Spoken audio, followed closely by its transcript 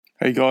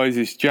Hey guys,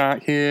 it's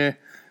Jack here.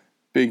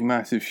 Big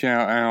massive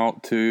shout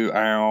out to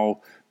our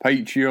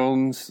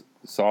Patreons.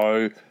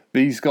 So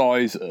these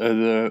guys are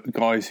the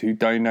guys who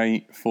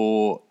donate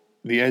for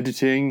the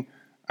editing,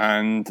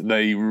 and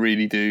they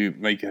really do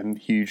make a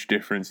huge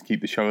difference to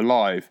keep the show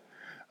alive.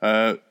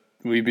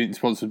 We've been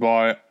sponsored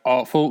by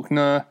Art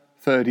Faulkner,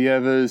 30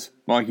 Evers,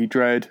 Mikey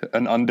Dread,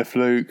 and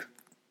Underfluke.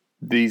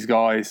 These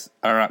guys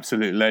are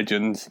absolute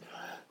legends.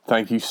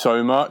 Thank you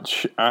so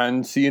much,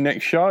 and see you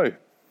next show.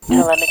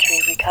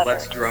 Telemetry recovered.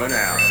 Let's drone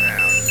out.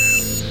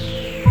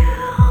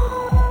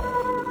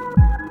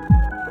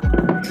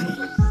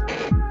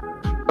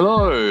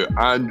 Hello,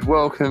 and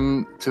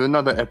welcome to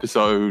another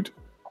episode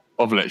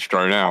of Let's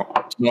Drone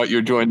Out. Tonight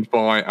you're joined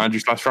by Andrew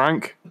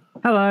 /Frank.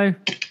 Hello.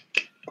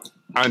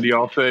 Andy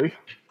RC.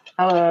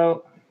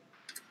 Hello.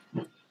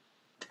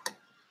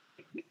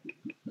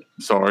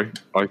 Sorry,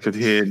 I could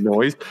hear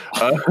noise.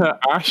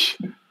 Ash.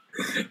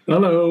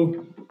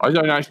 Hello. I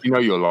don't actually know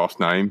your last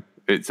name.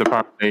 It's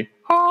apparently...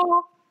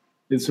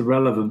 It's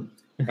irrelevant.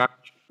 That's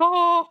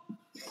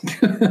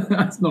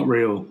not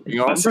real.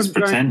 That's his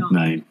pretend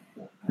name.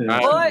 Yeah,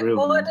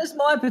 Why does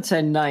my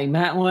pretend name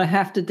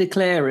have to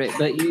declare it,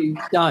 but you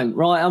don't?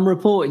 Right, I'm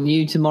reporting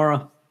you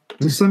tomorrow.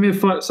 Just send me a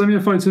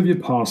photo of your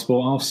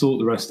passport. I'll sort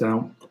the rest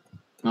out.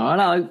 I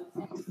know.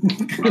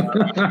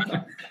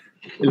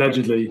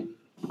 Allegedly.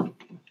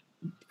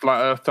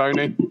 Flat Earth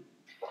Tony.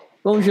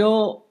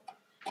 Bonjour.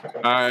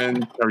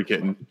 And Terry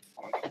Kitten.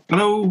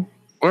 Hello.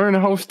 Wearing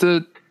a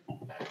holster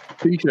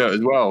t-shirt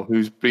as well,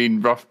 who's been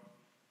rough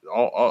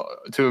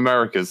to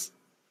Americas.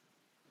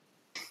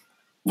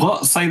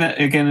 What? Say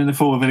that again in the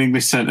form of an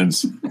English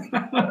sentence.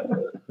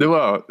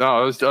 Well, no,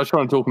 I was trying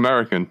to talk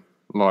American,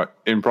 like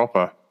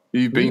improper.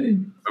 You've been Really?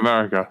 to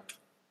America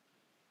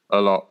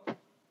a lot.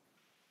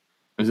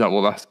 Is that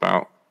what that's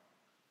about?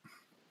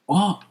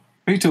 What?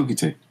 Who are you talking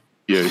to?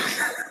 You.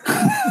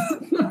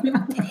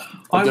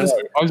 I'm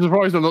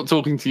surprised I'm not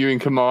talking to you in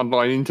command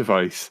line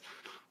interface.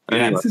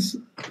 Anyway.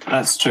 Yeah,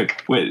 that's true.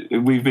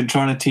 We've been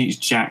trying to teach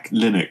Jack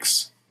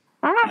Linux.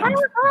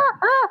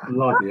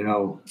 Bloody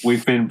hell.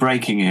 We've been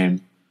breaking him.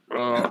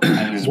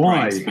 And his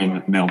Why? brain's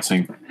been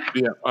melting.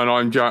 Yeah, and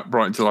I'm Jack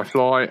Bright Until I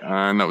Fly,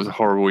 and that was a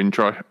horrible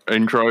intro,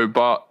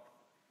 but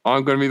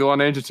I'm going to be the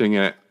one editing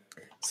it.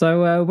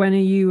 So when are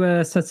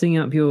you setting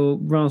up your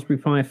Raspberry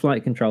Pi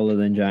flight controller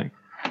then, Jack?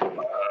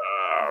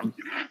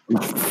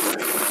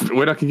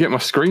 When I can get my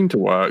screen to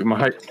work,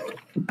 my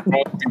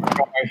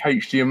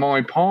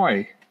HDMI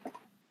Pi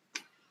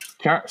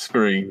chat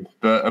screen,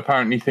 but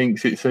apparently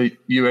thinks it's a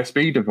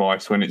USB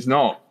device when it's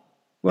not.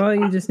 Well,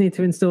 you just need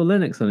to install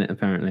Linux on it,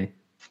 apparently.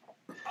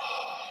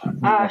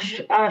 Ash,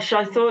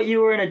 I thought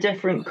you were in a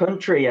different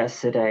country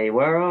yesterday.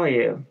 Where are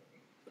you?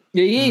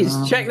 He is.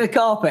 Check the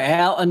carpet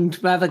out and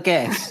have a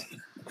guess.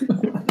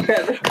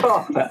 Check the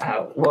carpet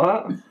out.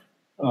 What?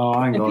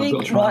 Oh, hang on. I've got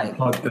to try and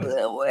plug this.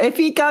 If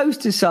he goes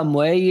to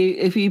somewhere,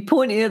 if you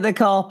point it at the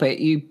carpet,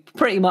 you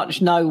pretty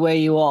much know where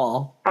you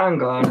are.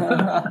 Hang on.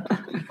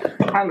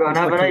 Hang on.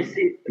 Haven't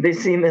they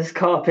seen this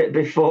carpet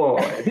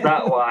before? Is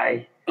that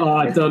why? Oh,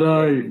 I don't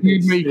know.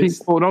 You making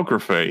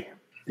pornography?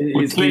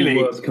 It's clearly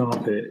the worst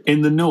carpet.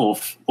 In the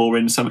north or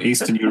in some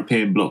Eastern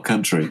European bloc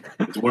country.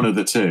 It's one of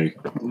the two.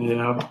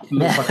 Yeah,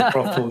 looks like a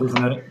brothel,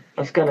 doesn't it?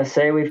 I was going to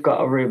say, we've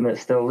got a room that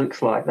still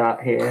looks like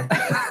that here.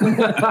 They've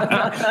got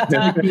like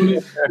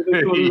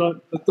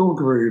a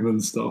dog room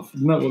and stuff.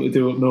 Isn't that what they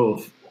do up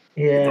north?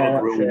 Yeah, Dog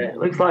that's room. it.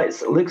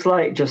 Looks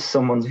like just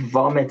someone's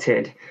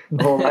vomited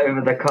all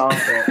over the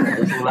carpet.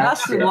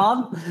 That's the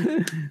one.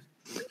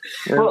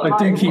 I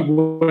do keep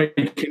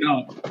waking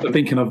up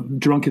thinking I've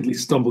drunkenly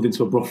stumbled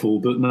into a brothel,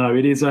 but no,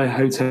 it is a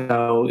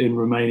hotel in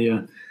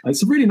Romania.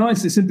 It's really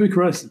nice. It's in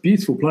Bucharest. It's a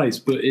beautiful place,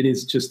 but it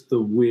is just the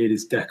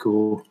weirdest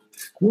decor.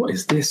 What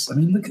is this? I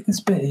mean, look at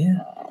this bit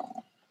here.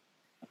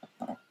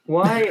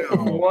 Why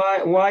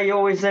are you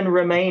always in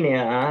Romania,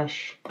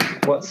 Ash?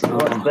 What's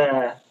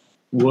there?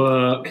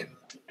 Work.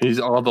 His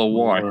other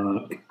wife.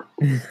 Work.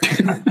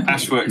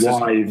 Ash works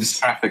Wives. as a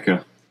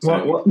trafficker.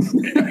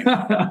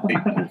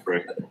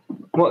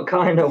 What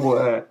kind of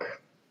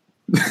work?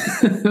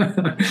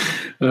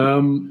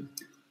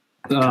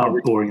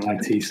 Boring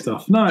IT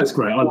stuff. No, it's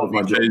great. I love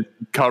my job.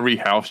 Curry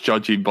house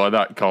judging by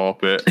that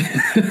carpet.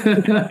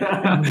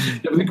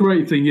 The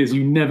great thing is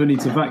you never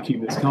need to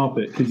vacuum this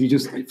carpet because you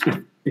just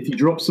if you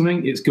drop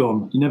something, it's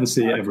gone. You never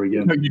see it ever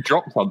again. You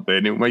drop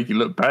something, it'll make you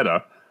look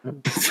better.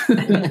 It's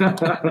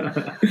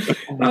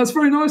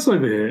very nice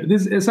over here.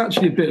 It's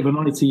actually a bit of an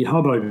IT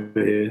hub over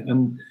here,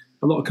 and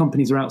a lot of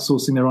companies are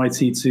outsourcing their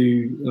IT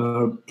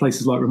to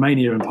places like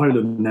Romania and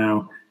Poland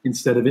now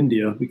instead of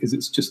India because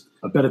it's just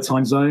a better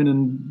time zone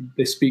and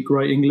they speak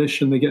great English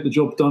and they get the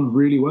job done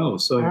really well.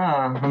 So,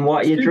 and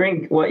what you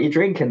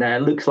drinking there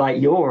looks like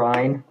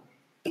urine.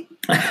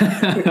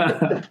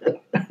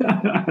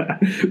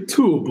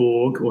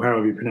 Tuborg, or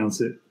however you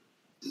pronounce it.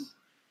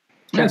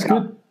 That's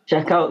good.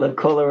 Check out the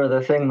colour of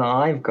the thing that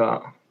I've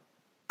got.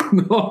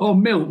 Oh,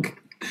 milk.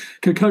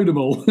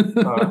 Cocodamol.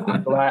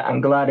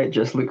 I'm glad it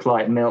just looks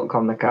like milk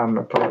on the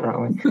camera. Put it that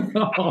way.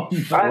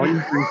 Why are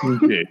you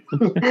drinking jizz?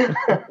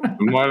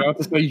 Am I allowed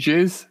to say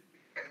jizz?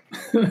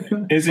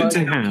 Is it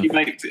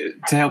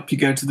to help you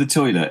go to the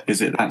toilet?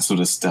 Is it that sort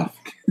of stuff?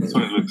 That's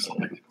what it looks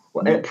like.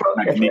 Well, if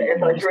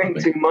I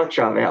drink too much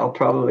of it, I'll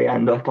probably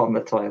end up on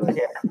the toilet.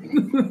 Yeah.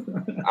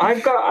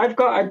 I've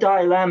got a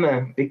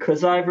dilemma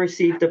because I've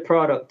received a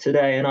product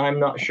today and I'm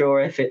not sure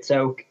if it's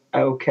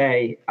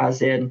okay,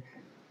 as in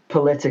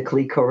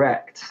politically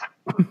correct.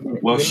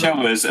 Well, show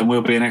us and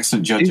we'll be an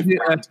excellent judge. Is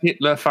it a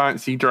Hitler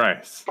fancy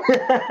dress?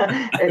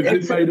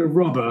 It's made of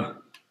rubber.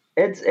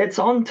 It's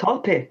on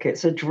topic.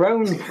 It's a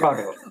drone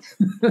product.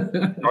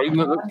 Drone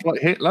that looks like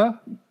Hitler?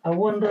 I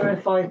wonder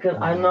if I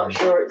can. I'm not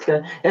sure it's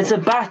going. It's a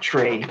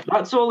battery.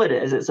 That's all it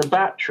is. It's a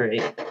battery.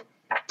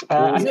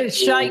 Is it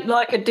shaped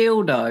like a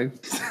dildo?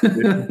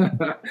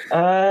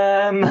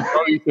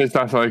 He says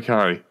that's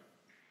okay.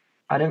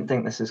 I don't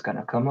think this is going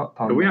to come up.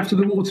 Are we after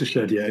the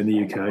watershed yet in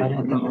the UK? I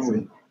don't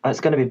think it's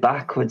going to be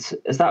backwards.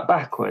 Is that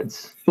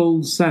backwards?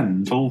 Full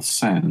send. Full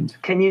send.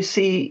 Can you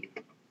see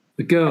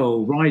the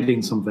girl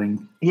riding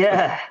something?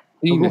 Yeah.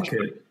 A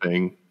rocket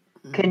thing.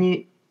 Can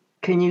you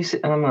see?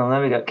 Oh no,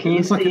 there we go. Can you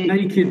it's see? Like a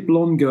naked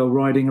blonde girl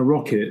riding a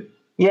rocket.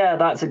 Yeah,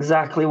 that's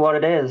exactly what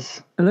it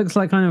is. It looks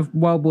like kind of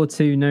World War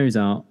II nose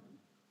art.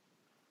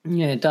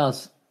 Yeah, it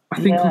does. I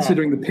think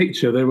considering the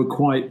picture, they were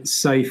quite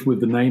safe with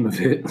the name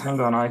of it. Hang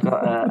on, I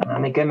got. I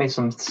mean, give me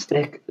some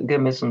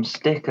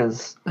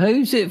stickers.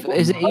 Who's it?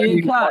 Is it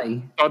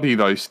UK? Study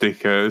those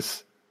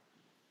stickers.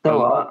 The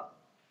what?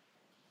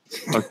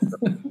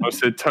 I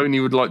said Tony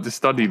would like to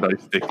study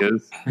those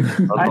stickers.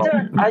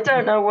 I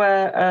don't know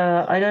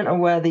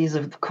where these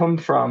have come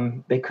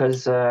from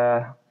because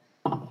I've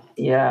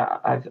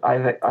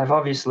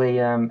obviously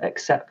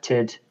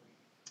accepted.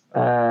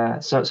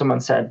 So someone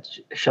said,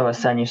 "Shall I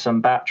send you some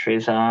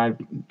batteries?" And I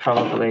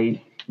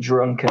probably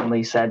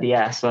drunkenly said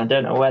yes. I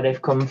don't know where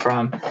they've come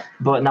from,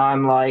 but now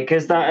I'm like,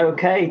 is that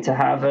okay to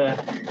have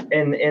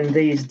in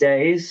these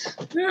days?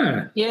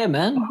 Yeah,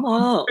 man. Why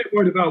not? I'm a bit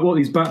worried about what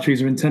these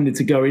batteries are intended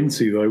to go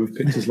into, though, with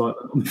pictures like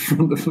that on the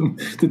front of them.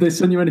 Did they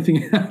send you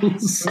anything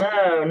else?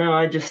 No.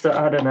 I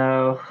don't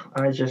know.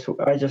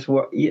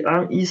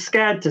 You're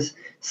scared to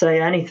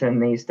say anything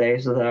these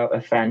days without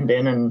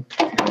offending, and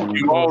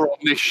you are on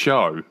this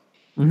show.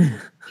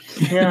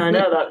 Yeah, I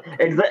know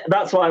that.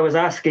 That's why I was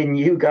asking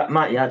you,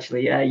 Matt.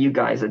 Actually, you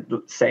guys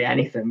would say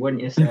anything,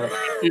 wouldn't you? So,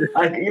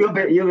 like, you'll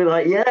be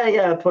like,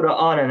 yeah, put it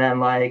on, and then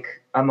like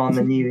I'm on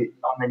the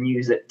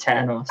news at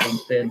 10 or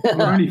something.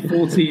 We're only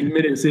 14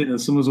 minutes in,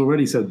 and someone's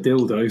already said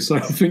dildo, so I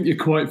think you're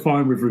quite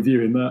fine with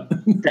reviewing that.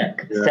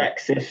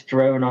 Sexist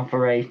drone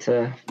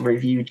operator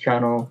review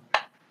channel.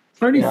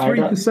 Only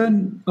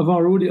 3% of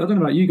our audience. I don't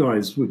know about you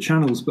guys with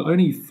channels, but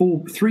only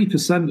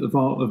 3%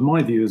 of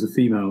my viewers are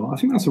female. I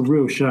think that's a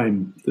real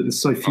shame that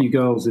there's so few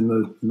girls in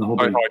the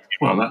hobby.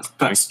 Well,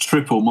 that's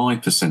triple my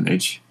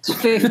percentage. It's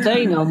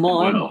 15 on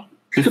mine. Well,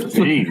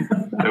 15.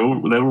 they're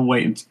all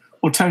waiting.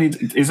 Well, Tony,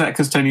 is that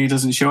because Tony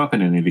doesn't show up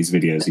in any of these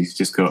videos? He's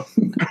just got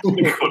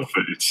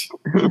footage.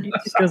 He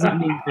just doesn't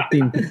mean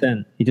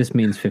 15%. He just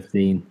means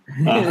 15.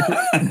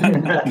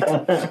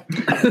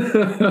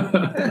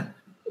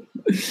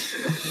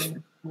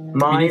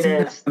 Mine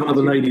is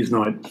another ladies'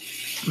 night.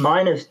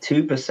 Mine is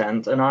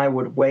 2%, and I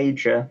would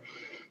wager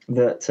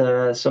that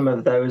some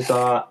of those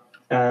are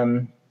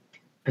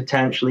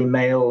potentially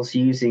males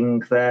using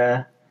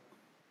their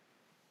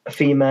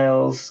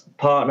female's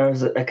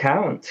partner's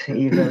account.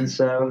 Even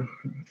so,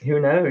 who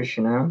knows?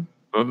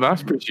 Well,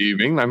 that's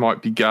presuming they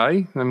might be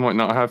gay. They might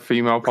not have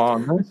female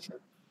partners.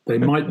 They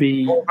might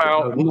be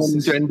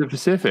non-gender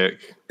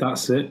specific.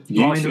 That's it.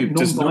 YouTube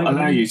does not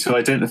allow you to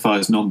identify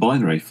as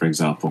non-binary, for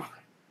example.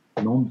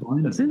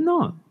 Non-binary? Is it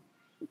not?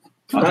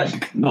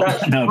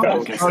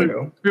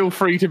 Feel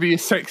free to be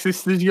as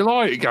sexist as you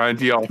like, going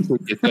to the arse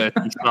with your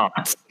 30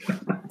 nuts.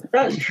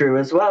 That's true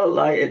as well.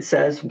 Like it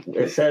says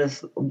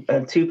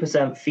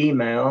 2%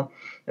 female,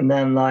 and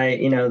then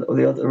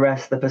the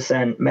rest of the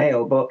percent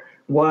male. But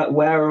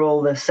where are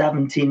all the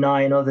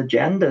 79 other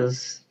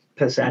genders?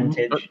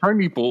 Percentage.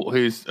 Tony bought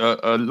his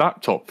a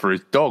laptop for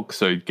his dog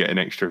so he'd get an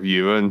extra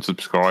viewer and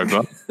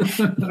subscriber.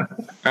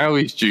 How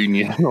is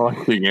Junior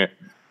liking it?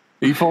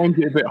 He finds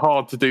it a bit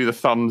hard to do the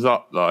thumbs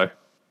up though.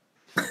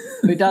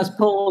 He does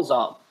paws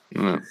up.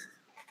 Yeah.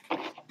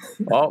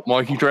 Oh,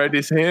 Mikey Dread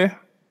is here.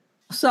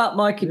 What's up,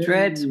 Mikey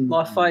Dread?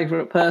 My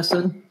favourite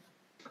person.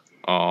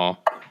 Oh.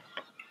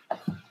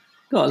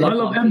 I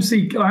love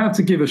MC. I have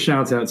to give a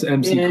shout out to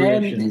MC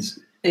Creations.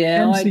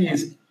 MC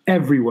is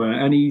everywhere,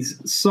 and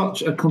he's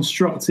such a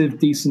constructive,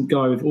 decent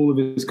guy with all of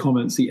his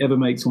comments he ever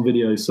makes on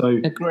videos. So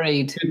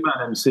agreed. Good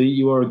man, MC.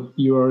 You are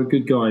a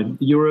good guy.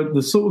 You're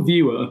the sort of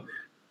viewer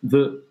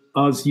that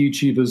us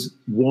YouTubers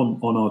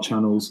want on our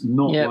channels,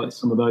 not like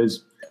some of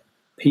those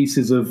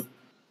pieces of,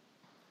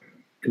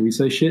 can we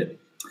say shit?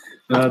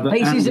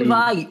 Pieces of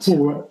eight.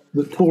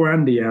 Poor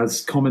Andy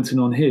has commenting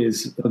on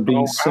his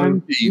being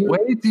Andy,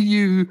 where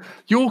do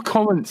your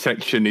comment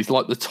section is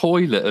like the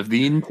toilet of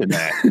the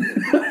internet. You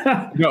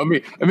know what I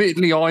mean?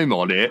 Admittedly, I'm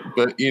on it,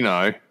 but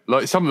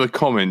like some of the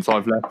comments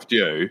I've left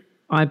you.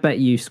 I bet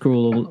you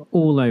scroll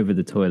all over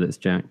the toilets,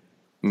 Jack.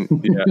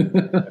 Yeah.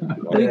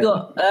 We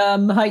got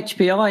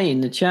HPI in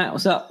the chat.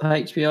 What's up,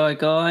 HPI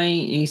guy?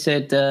 He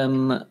said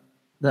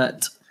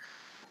that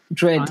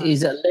Dredd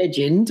is a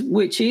legend,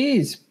 which he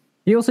is.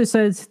 He also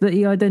says that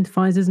he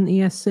identifies as an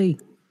ESC.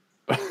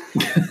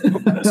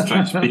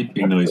 Strange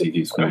beeping noise he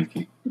keeps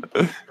making.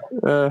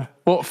 What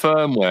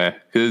firmware?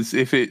 Because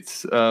if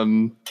it's,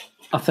 I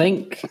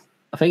think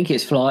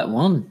it's Flight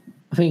 1.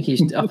 I think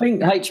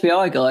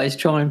HPI guy is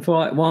trying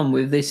Flight 1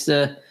 with this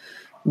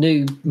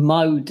new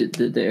mode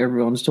that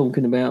everyone's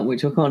talking about,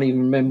 which I can't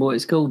even remember what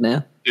it's called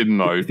now. Sim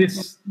mode. If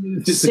it's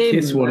a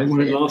KISS one, it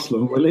won't last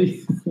long, will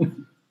he?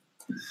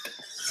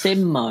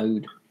 Sim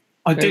mode.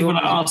 I did want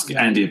to ask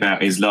Andy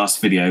about his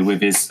last video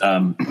with his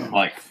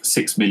like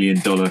 $6 million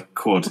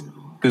quad,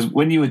 because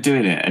when you were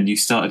doing it and you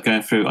started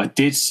going through, I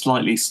did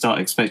slightly start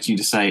expecting you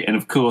to say, and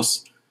of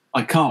course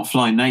I can't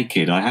fly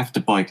naked, I have to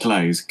buy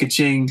clothes,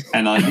 ka-ching,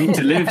 and I need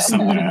to live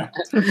somewhere.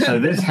 So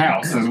this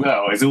house as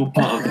well is all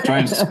part of the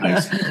drone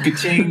space,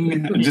 ka-ching,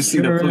 and just see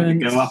the plug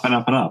go up and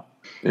up and up.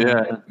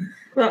 Yeah.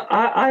 Well,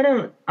 I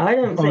don't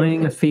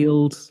Buying a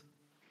field.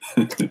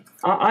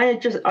 I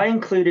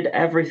included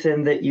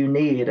everything that you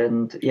need,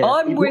 and yeah,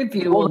 I'm with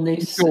you on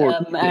this,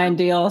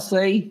 Andy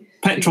RC.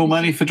 Petrol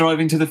money for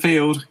driving to the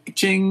field,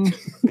 ka-ching.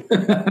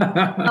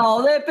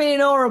 Oh, they're being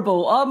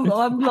horrible.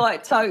 I'm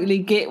like totally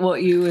get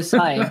what you were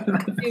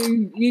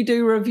saying. You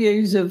do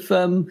reviews of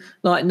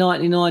like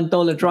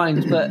 $99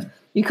 drones, but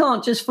you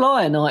can't just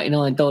fly a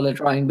 $99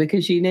 drone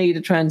because you need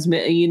a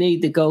transmitter, you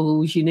need the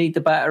goggles, you need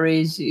the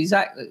batteries.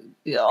 Exactly.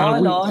 I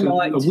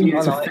like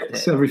to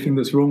fix everything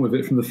that's wrong with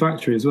it from the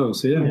factory as well.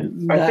 So yeah.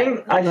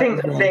 I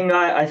think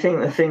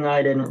the thing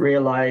I didn't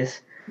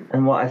realize,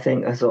 and what I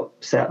think has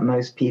upset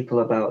most people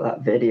about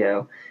that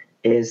video,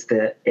 is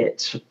that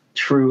it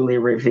truly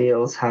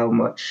reveals how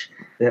much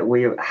that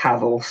we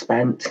have all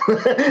spent,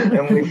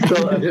 and we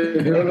thought,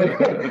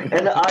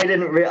 and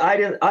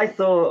I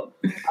thought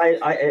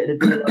it'd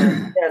be like,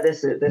 yeah,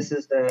 this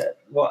is the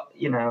what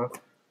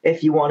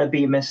if you want to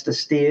be Mr.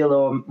 Steel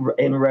or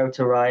in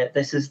Rotor Riot,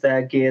 this is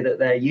their gear that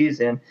they're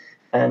using,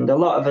 and a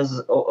lot of us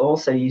are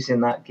also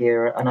using that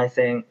gear, and I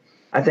think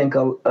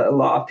a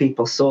lot of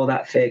people saw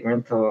that figure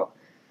and thought,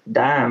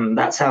 damn,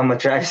 that's how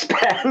much I've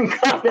spent,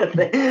 kind of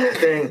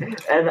thing.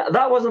 And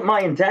that wasn't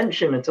my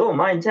intention at all.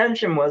 My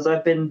intention was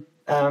I've been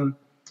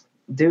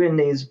doing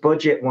these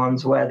budget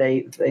ones where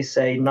they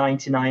say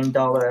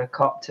 $99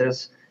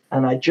 copters,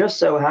 and I just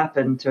so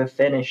happened to have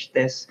finished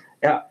this.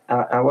 Yeah,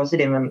 I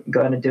wasn't even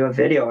going to do a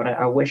video on it.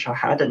 I wish I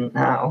hadn't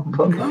now.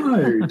 But,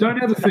 no, don't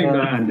ever think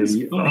that,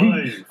 Andy.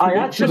 I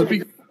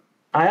actually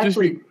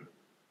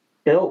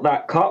built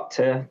that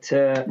copter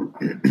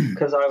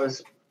because I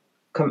was,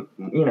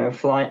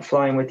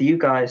 flying with you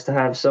guys to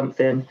have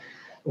something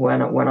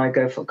when I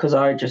go for, because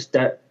I just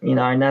I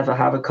never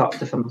have a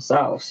copter for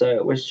myself, so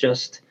it was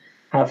just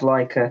have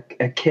like a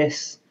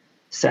KISS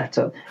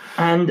setup.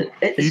 And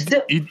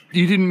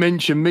you didn't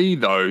mention me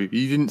though.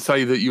 You didn't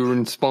say that you were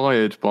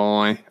inspired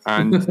by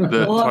and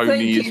that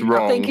Tony is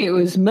wrong. I think it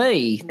was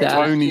me that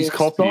Tony's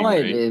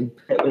copying him.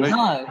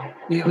 No,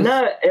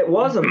 it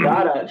wasn't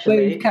that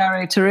actually.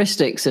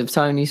 Characteristics of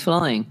Tony's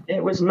flying.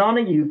 It was none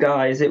of you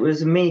guys. It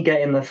was me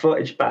getting the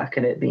footage back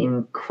and it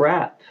being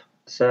crap.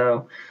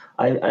 So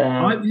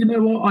you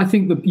know what? I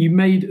think that you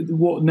made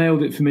what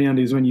nailed it for me,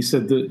 Andy, is when you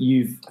said that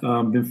you've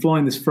been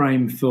flying this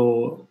frame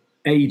for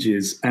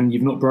ages and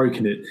you've not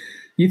broken it.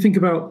 You think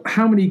about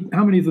how many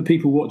of the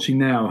people watching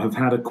now have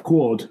had a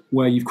quad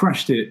where you've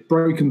crashed it,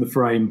 broken the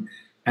frame,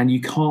 and you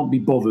can't be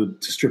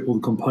bothered to strip all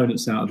the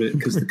components out of it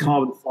because the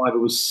carbon fiber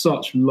was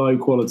such low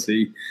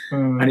quality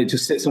and it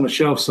just sits on a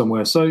shelf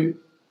somewhere. So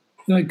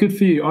good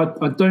for you.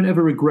 I don't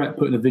ever regret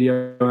putting a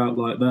video out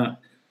like that,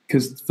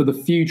 because for the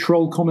few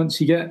troll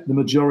comments you get, the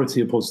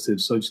majority are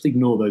positive, so just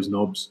ignore those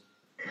knobs.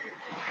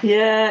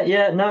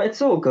 Yeah, no,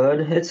 it's all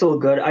good. It's all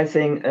good. I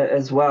think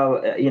as well,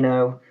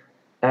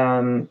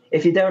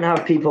 if you don't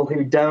have people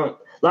who don't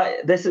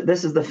like this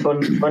is the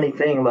funny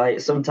thing. Like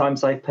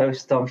sometimes I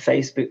post on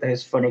Facebook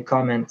those funny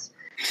comments.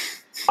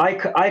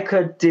 I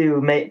could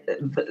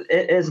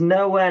it is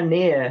nowhere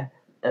near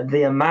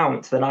the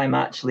amount that I'm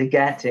actually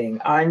getting.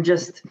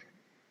 That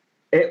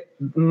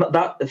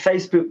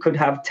Facebook could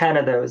have 10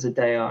 of those a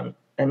day on.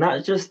 And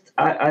that's just,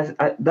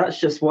 that's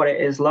just what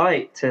it is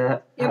like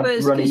to. Yeah, but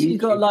it's because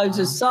you've got loads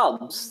of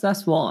subs.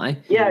 That's why.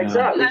 Yeah,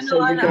 exactly. And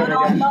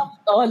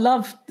I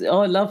love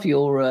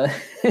your.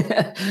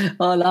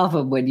 I love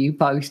them when you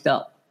post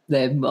up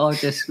them. I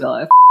just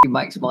it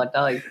makes my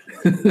day.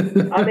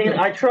 I mean,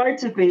 I tried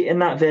to be in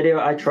that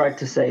video. I tried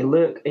to say,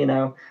 look,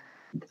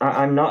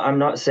 I'm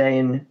not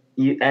saying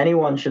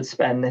anyone should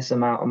spend this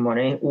amount of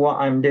money. What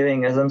I'm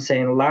doing is I'm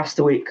saying last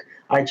week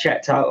I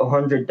checked out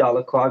 $100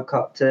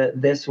 quadcopter.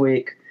 This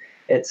week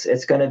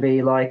it's going to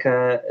be like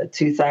a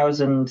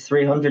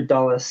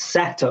 $2,300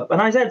 setup.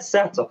 And I said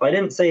setup. I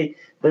didn't say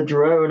the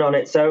drone on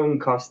its own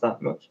cost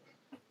that much.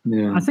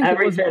 Yeah, I think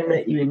everything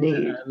that you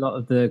need. A lot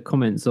of the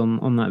comments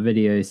on that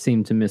video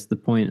seem to miss the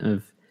point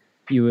of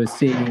you were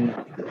seeing,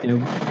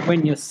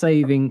 when you're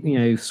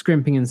saving,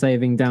 scrimping and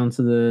saving down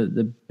to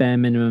the bare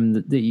minimum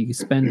that you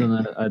spend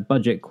on a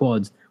budget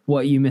quad.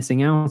 What are you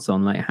missing out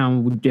on? Like, how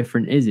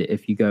different is it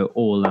if you go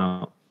all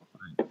out?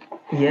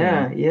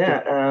 Yeah.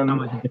 How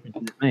much difference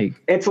does it make?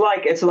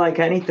 It's like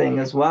anything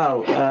as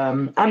well.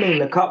 I mean,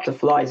 the copter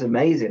fly is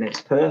amazing. It's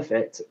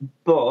perfect.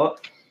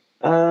 But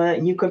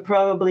you could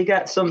probably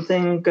get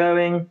something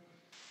going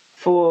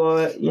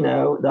for,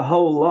 the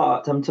whole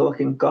lot. I'm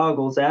talking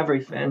goggles,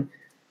 everything,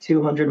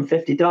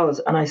 $250.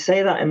 And I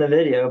say that in the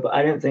video, but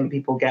I don't think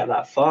people get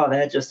that far.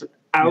 They're just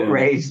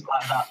outraged by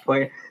that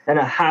point and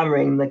are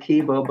hammering the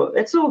keyboard. But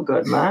it's all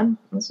good, man.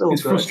 It's good.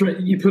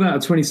 Frustrating. You put out a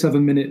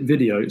 27-minute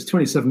video. It's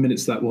 27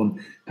 minutes, that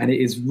one. And it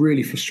is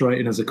really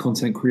frustrating as a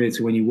content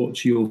creator when you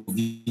watch your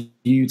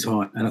view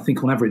time. And I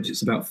think on average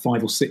it's about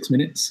 5 or 6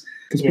 minutes.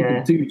 Because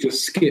people do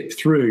just skip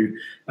through.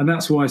 And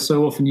that's why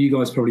so often you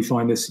guys probably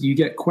find this. You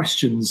get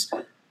questions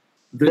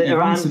that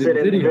you've answered in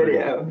the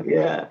video.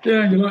 Yeah,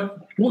 and you're like,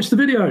 watch the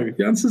video.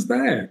 The answer's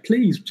there.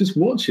 Please, just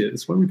watch it.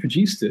 That's why we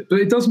produced it. But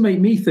it does make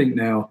me think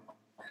now.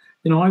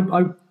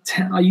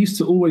 I used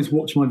to always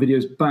watch my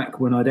videos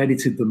back when I'd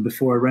edited them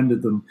before I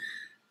rendered them.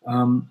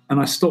 And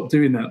I stopped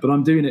doing that. But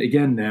I'm doing it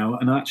again now.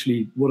 And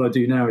actually, what I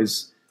do now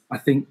is I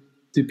think,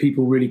 do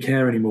people really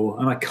care anymore?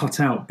 And I cut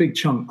out big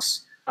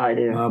chunks. I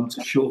do.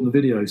 To shorten the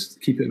videos, to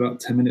keep it about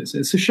 10 minutes.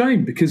 It's a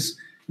shame because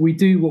we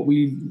do what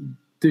we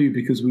do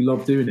because we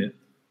love doing it.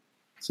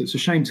 So it's a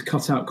shame to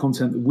cut out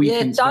content that we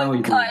think is valuable.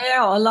 Yeah, don't cut it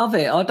out. I love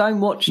it. I don't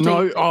watch TV.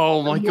 No,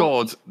 oh my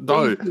God,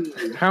 no.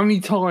 How many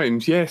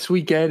times? Yes,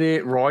 we get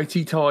it.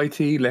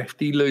 Righty-tighty,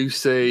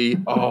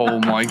 lefty-loosey. Oh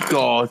my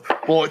God,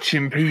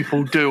 watching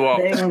people do up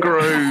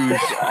screws.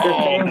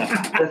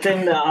 The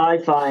thing that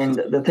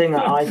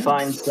I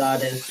find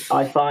sad is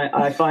I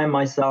find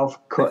myself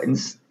cutting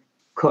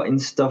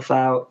stuff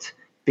out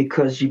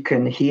because you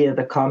can hear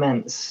the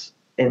comments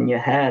in your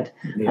head,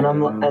 and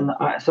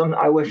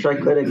I wish I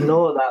could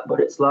ignore that, but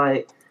it's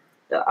like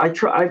I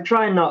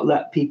try and not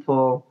let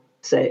people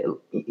say,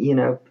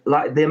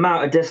 like the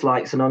amount of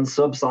dislikes and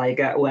unsubs I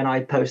get when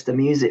I post a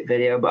music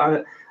video,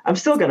 but I'm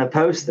still going to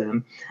post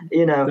them,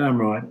 Damn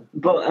right.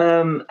 But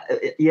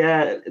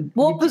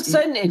What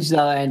percentage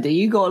though, Andy?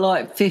 You got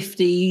like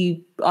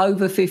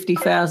over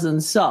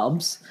 50,000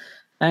 subs.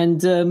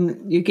 And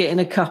you're getting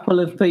a couple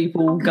of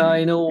people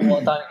going, "Oh,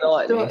 I don't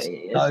like this."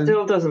 It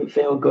still doesn't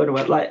feel good.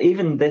 Like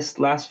even this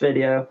last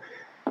video,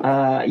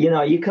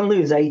 you can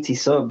lose 80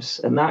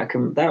 subs, and that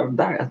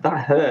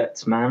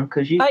hurts, man.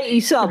 Because 80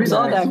 subs,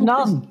 I'd have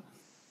none.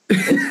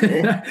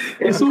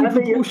 It's all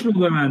proportional,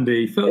 though,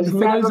 Andy. For those 80,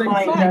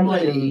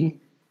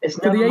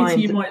 for the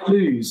 80 you might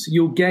lose,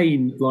 you'll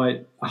gain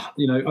way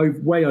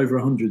over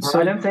 100.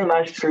 So I don't think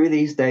that's true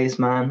these days,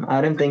 man.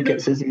 I don't think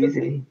it's as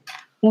easy.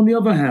 On the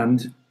other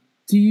hand,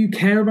 do you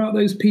care about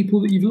those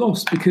people that you've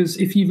lost? Because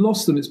if you've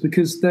lost them, it's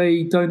because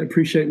they don't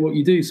appreciate what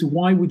you do. So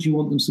why would you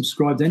want them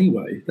subscribed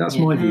anyway? That's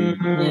my view.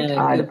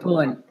 Yeah, good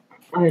point.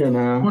 I don't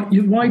know.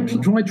 Why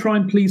try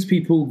and please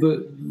people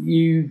that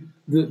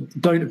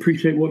don't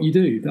appreciate what you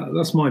do?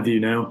 That's my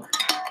view now.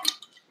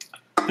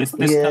 This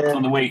happened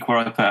on the week where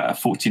I put a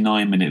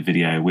 49-minute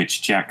video,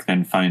 which Jack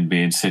then phoned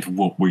me and said,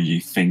 "What were you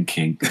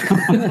thinking?"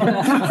 You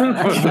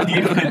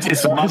were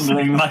just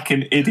mumbling like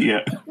an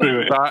idiot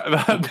through it.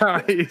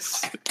 That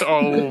is,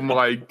 oh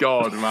my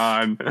God,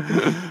 man.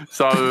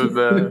 So I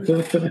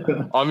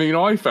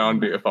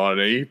found it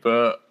funny,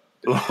 but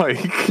I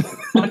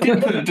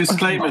did put a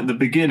disclaimer at the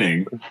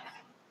beginning.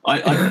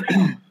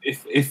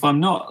 If I'm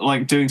not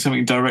like doing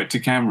something direct to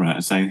camera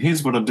and saying,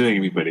 "Here's what I'm doing,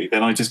 everybody,"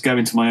 then I just go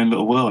into my own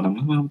little world.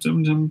 I'm like,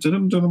 and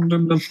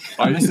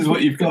this is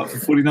what you've got for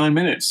 49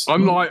 minutes. I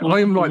am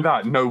like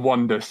that. No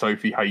wonder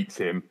Sophie hates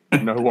him.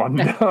 No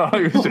wonder.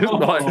 I was just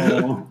like,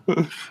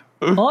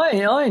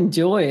 I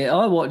enjoy it.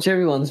 I watch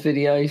everyone's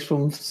videos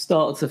from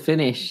start to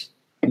finish.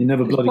 You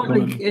never bloody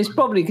comment. It's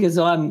probably because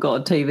I haven't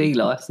got a TV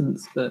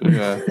license, but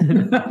yeah.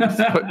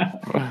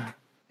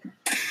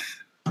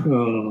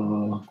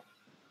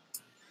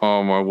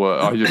 Oh my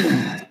word!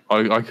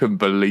 I couldn't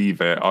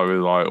believe it. I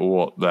was like,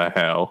 "What the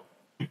hell?"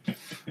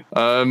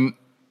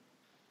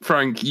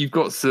 Frank, you've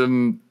got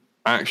some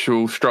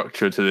actual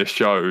structure to this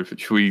show.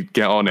 Should we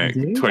get on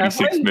it?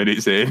 26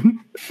 minutes in.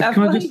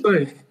 Can I just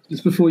say,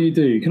 just before you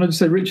do, can I just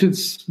say, Richard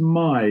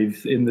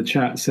Smythe in the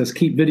chat says,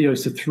 "Keep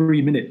videos to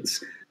 3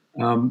 minutes."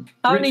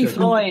 Only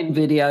flying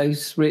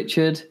videos,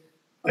 Richard.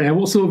 Yeah,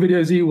 what sort of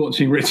videos are you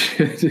watching,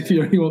 Richard, if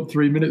you only want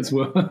 3 minutes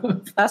worth?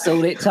 That's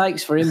all it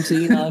takes for him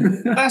to,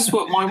 That's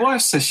what my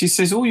wife says. She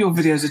says, all your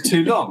videos are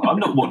too long. I'm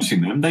not watching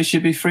them. They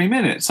should be 3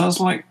 minutes. I was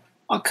like,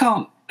 I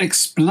can't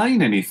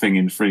explain anything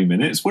in 3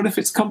 minutes. What if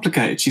it's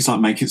complicated? She's like,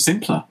 make it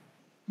simpler.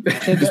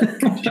 She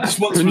just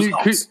wants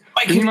results.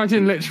 Can you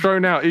imagine Let's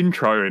Drone Out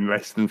intro in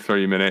less than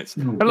 3 minutes?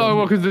 Hello and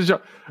welcome to the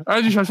show.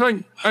 As you shall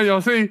think, and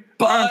you'll see.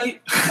 Bye.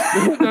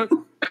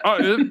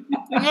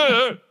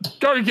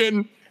 Go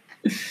kitten.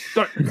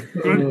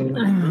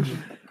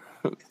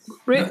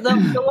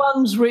 The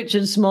ones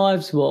Richard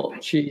Smythes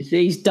watches,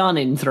 he's done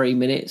in 3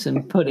 minutes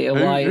and put it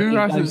away. Who and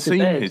hasn't goes to seen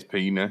bed. his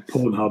penis?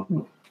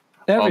 Pornhub.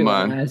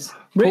 Everyone man. has.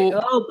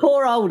 Poor-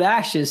 Poor old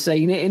Ash has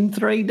seen it in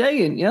 3D,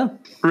 ain't you?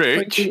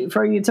 Rich.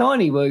 Through your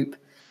tiny whoop.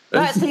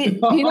 That's it.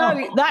 You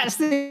know, that's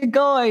the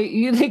guy.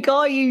 The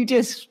guy you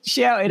just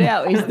shouted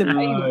out is the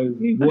No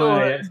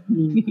way.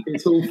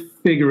 It's all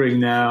figuring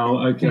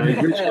now.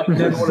 Okay. Rich, I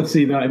never want to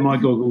see that in my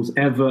goggles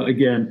ever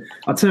again.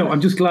 I tell you,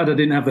 I'm just glad I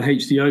didn't have the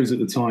HDOs at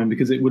the time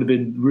because it would have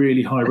been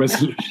really high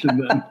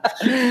resolution then.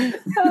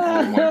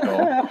 Oh my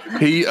god.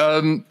 He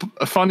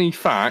a funny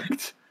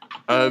fact.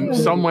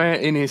 Somewhere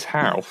in his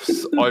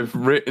house, I've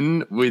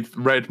written with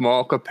red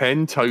marker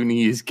pen,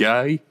 Tony is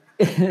gay.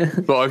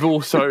 But I've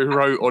also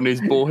wrote on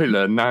his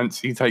boiler,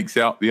 Nancy takes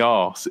out the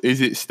arse. Is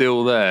it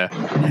still there?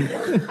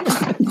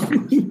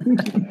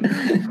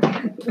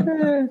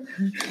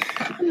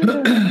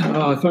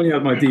 If only I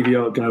had my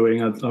DVR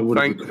going, I would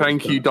have.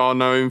 Thank you,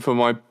 Darnone, for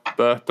my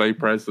birthday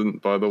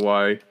present, by the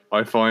way.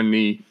 I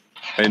finally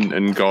went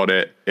and got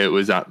it. It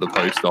was at the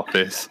post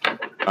office.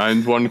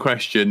 And one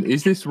question,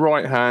 is this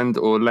right hand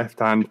or left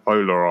hand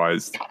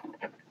polarized?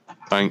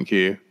 Thank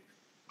you.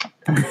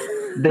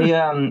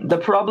 The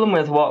problem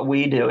with what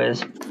we do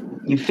is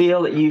you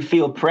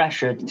feel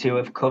pressured to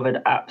have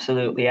covered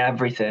absolutely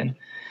everything.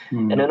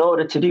 And in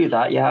order to do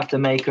that, you have to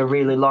make a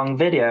really long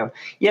video.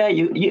 Yeah,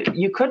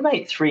 you could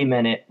make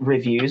 3-minute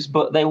reviews,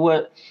 but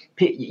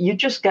you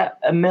just get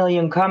a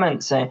million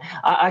comments saying.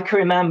 I can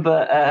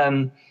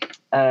remember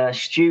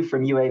Stu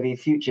from UAV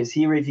Futures.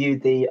 He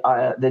reviewed the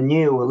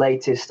new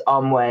latest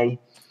Omway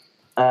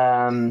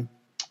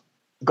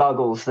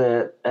goggles,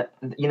 the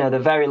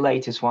very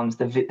latest ones,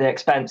 the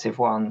expensive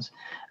ones,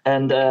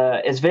 and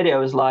his video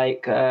was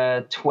like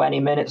 20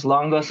 minutes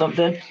long or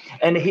something,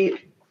 and he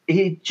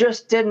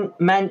just didn't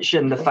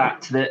mention the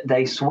fact that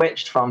they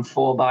switched from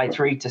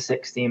 4x3 to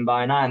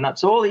 16x9.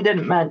 That's all he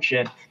didn't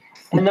mention.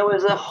 And there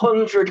was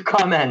 100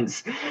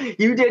 comments.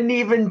 You didn't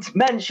even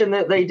mention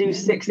that they do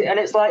 60, and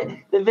it's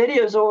like the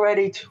video's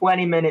already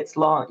 20 minutes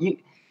long.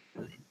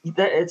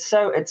 It's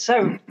so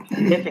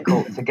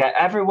difficult to get.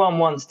 Everyone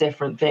wants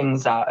different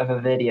things out of a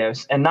video,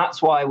 and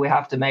that's why we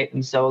have to make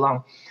them so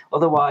long.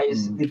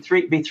 Otherwise, they'd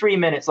be 3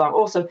 minutes long.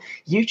 Also,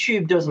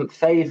 YouTube doesn't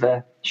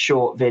favor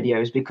short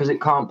videos because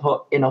it can't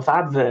put enough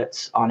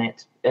adverts on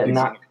it, and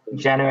that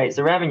generates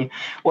the revenue.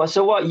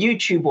 So what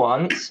YouTube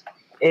wants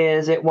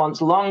is it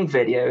wants long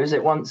videos,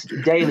 it wants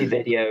daily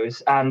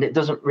videos, and it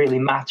doesn't really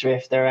matter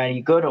if they're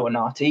any good or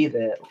not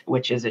either,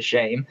 which is a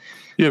shame.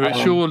 Yeah, but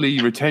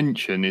surely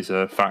retention is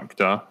a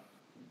factor.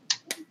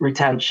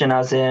 Retention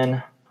as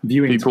in?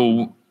 Viewing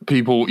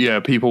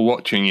people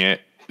watching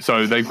it.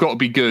 So they've got to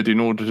be good in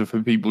order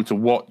for people to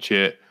watch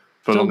it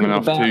for long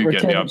enough to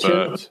get the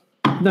adverts.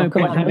 No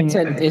point having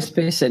this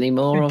piss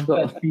anymore. I've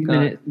got a few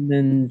minutes and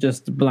then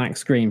just a black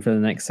screen for the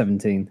next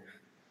 17.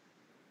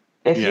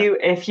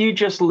 If you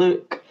just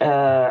look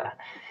at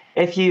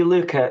your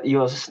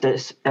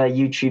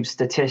YouTube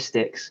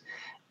statistics,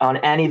 on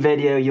any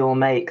video you'll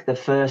make, the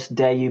first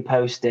day you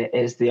post it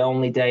is the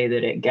only day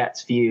that it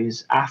gets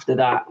views. After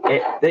that,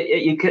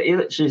 you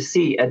literally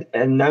see a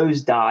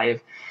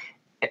nosedive.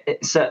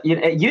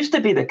 It used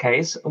to be the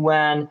case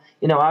when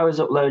I was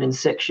uploading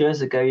 6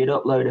 years ago. You'd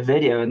upload a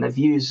video and the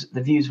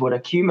views would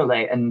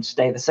accumulate and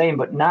stay the same.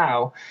 But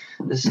now,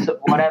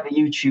 whatever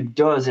YouTube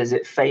does is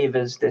it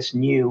favors this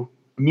new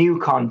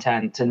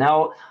content, and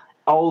now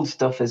old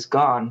stuff is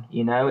gone.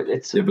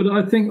 But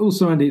I think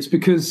also, Andy, it's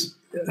because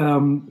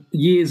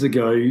years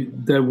ago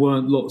there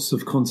weren't lots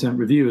of content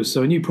reviewers,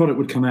 so a new product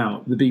would come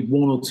out, there'd be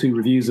 1 or 2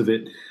 reviews of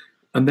it,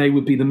 and they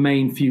would be the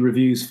main few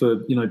reviews for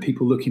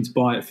people looking to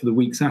buy it for the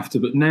weeks after.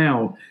 But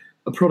now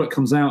a product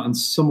comes out and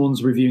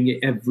someone's reviewing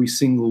it every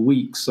single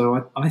week,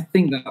 so I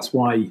think that's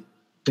why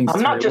things.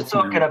 I'm not just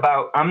talking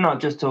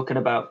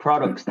about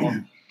products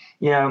then.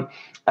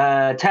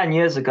 10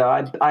 years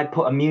ago I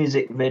put a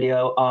music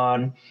video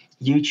on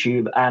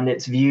YouTube and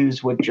its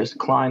views would just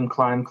climb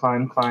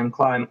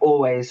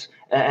always,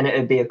 and it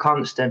would be a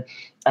constant.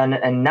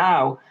 And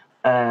now,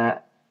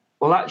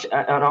 actually,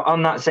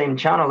 on that same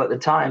channel at the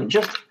time,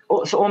 just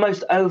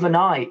almost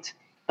overnight,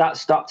 that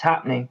stopped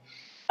happening.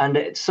 And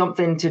it's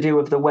something to do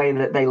with the way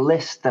that they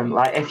list them.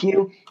 Like if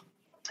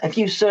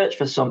you search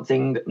for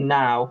something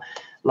now,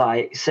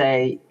 like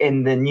say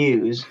in the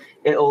news,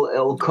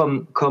 it'll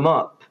come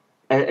up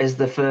as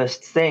the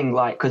first thing,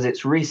 like, because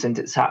it's recent,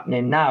 it's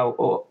happening now.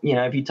 Or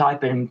if you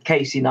type in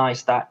Casey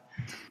Neistat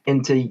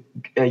into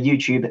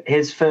YouTube,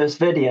 his first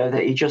video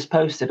that he just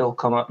posted will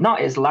come up, not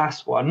his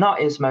last one, not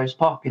his most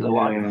popular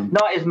one,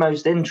 not his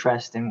most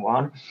interesting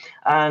one.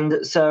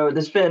 And so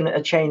there's been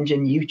a change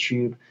in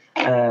YouTube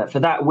for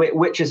that,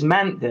 which has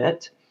meant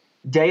that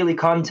daily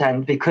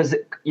content, because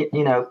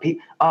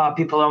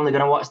people are only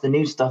going to watch the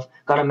new stuff,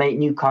 got to make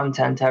new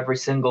content every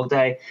single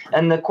day,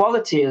 and the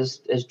quality has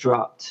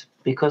dropped.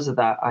 because of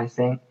that, I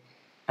think.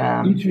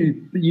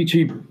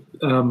 YouTube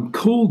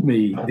called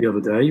me the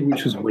other day,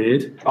 which was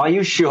weird. Are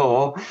you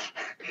sure?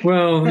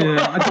 Well,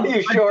 yeah. Are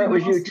you sure it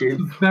was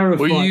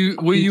YouTube?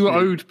 Were you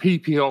owed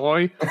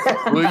PPI?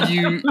 Were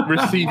you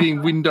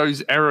receiving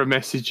Windows error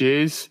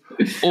messages?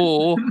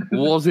 Or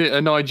was it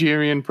a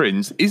Nigerian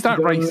prince? Is that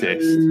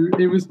racist?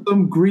 It was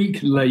some Greek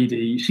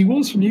lady. She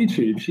was from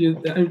YouTube.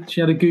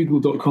 She had a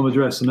Google.com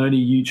address, and only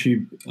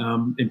YouTube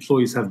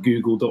employees have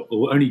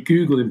only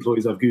Google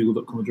employees have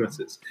Google.com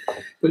addresses.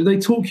 But they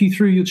talk you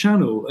through your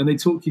channel, and they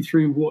talk you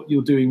through what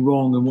you're doing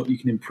wrong and what you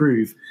can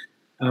improve.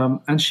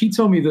 And she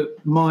told me that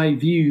my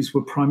views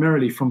were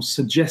primarily from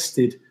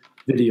suggested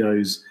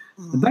videos.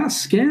 And that's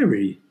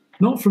scary.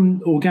 Not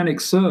from organic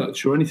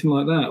search or anything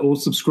like that, or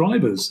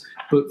subscribers,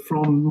 but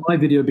from my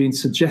video being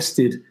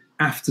suggested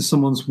after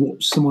someone's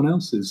watched someone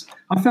else's.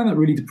 I found that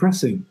really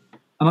depressing.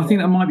 And I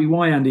think that might be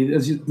why, Andy,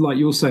 like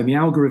you're saying, the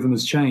algorithm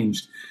has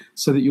changed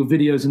so that your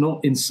videos are not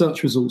in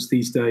search results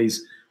these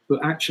days, but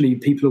actually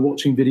people are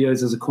watching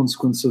videos as a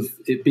consequence of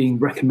it being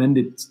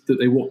recommended that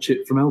they watch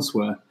it from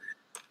elsewhere.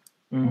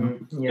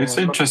 Mm-hmm. Yeah. It's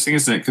interesting,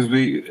 isn't it? Because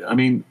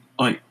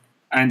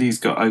Andy's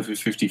got over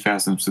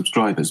 50,000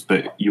 subscribers,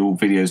 but your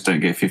videos don't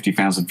get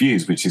 50,000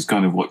 views, which is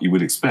kind of what you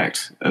would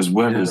expect, as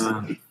well as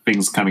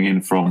things coming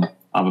in from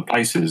other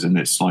places. And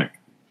it's like,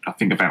 I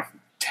think about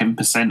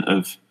 10%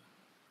 of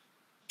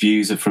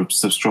views are from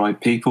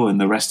subscribed people, and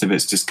the rest of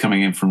it's just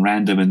coming in from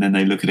random. And then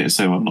they look at it and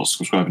say, well, I'm not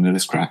subscribing to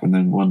this crap, and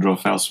then wander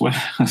off elsewhere.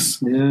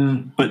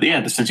 But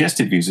the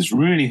suggested views is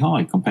really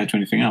high compared to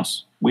anything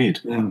else. Weird.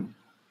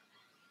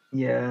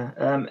 Yeah,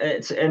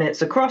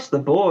 it's across the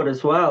board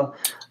as well.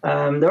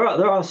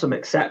 There are some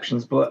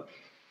exceptions, but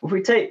if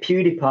we take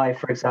PewDiePie,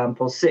 for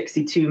example,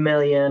 62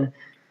 million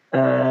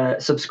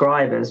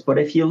subscribers, but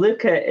if you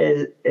look at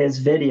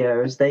his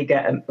videos, they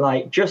get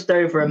like just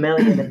over 1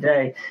 million a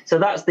day. So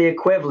that's the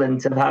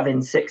equivalent of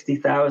having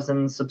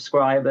 60,000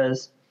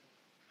 subscribers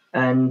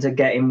and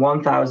getting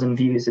 1,000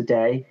 views a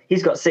day.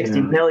 He's got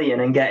 60 million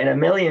and getting 1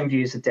 million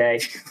views a day.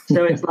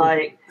 So it's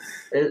like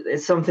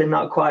it's something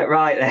not quite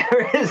right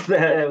there, is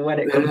there, when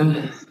it comes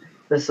to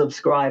the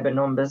subscriber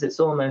numbers. It's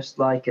almost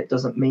like it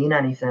doesn't mean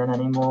anything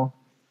anymore.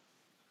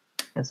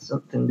 It's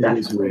something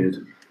definitely weird.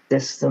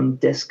 There's some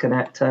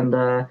disconnect, and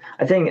I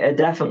think it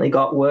definitely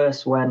got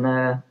worse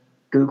when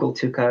Google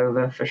took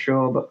over, for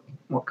sure. But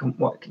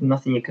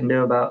nothing you can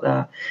do about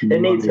that.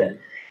 It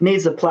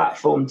needs a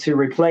platform to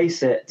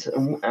replace it.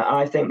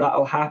 I think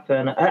that'll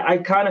happen. I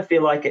kind of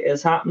feel like it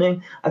is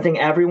happening. I think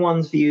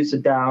everyone's views are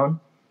down.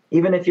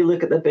 Even if you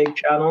look at the big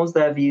channels,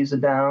 their views are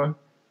down.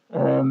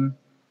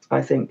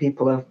 I think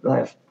people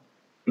have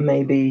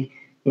maybe,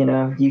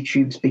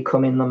 YouTube's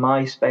becoming the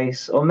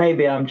MySpace, or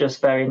maybe I'm just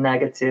very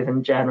negative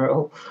in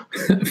general.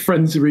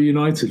 Friends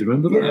reunited,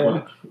 remember that?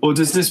 Yeah. Or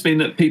does this mean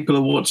that people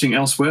are watching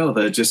elsewhere? Or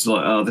they're just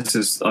like,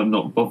 I'm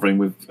not bothering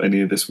with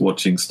any of this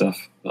watching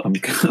stuff. I'm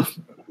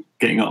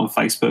getting it on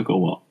Facebook or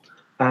what?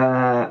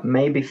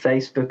 Maybe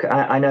Facebook.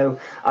 I know.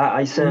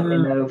 I certainly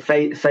know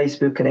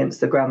Facebook and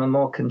Instagram are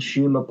more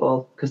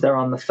consumable because they're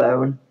on the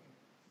phone.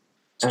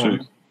 It's true.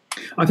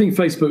 I think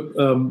Facebook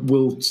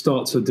will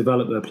start to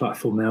develop their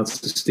platform now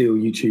to steal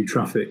YouTube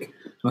traffic.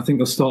 I think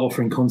they'll start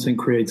offering content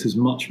creators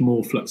much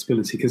more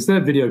flexibility, because their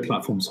video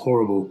platform's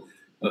horrible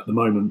at the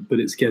moment,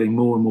 but it's getting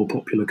more and more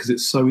popular because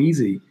it's so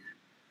easy.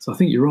 So I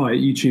think you're right.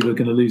 YouTube are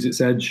going to lose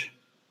its edge.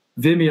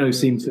 Vimeo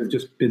seems to have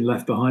just been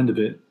left behind a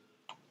bit.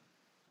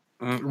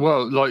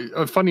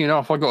 Funny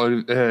enough, I got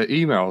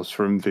emails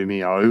from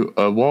Vimeo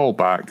a while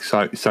back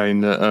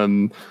saying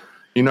that,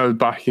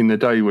 back in the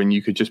day when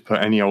you could just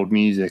put any old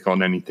music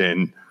on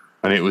anything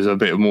and it was a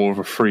bit more of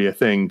a freer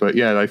thing. But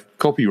yeah, they've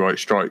copyright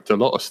striked a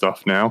lot of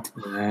stuff now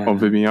on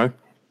Vimeo.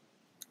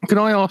 Can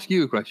I ask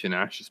you a question,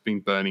 Ash? It's been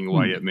burning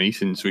away at me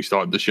since we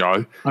started the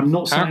show. I'm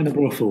not sat in a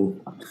brothel.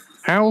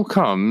 How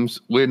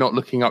comes we're not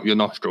looking up your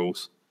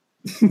nostrils?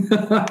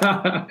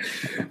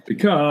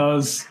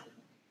 Because...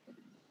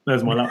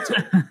 There's my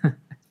laptop.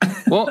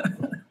 What?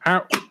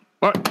 How?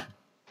 What?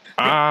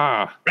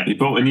 You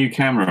bought a new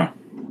camera.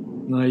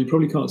 No, you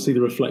probably can't see the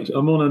reflection.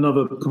 I'm on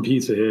another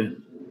computer here.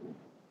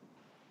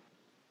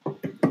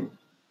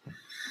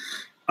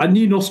 I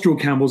knew Nostril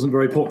Cam wasn't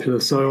very popular,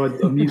 so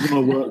I'm using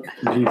my work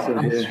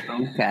computer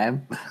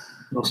here.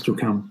 Nostril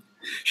Cam.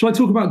 Shall I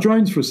talk about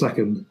drones for a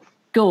second?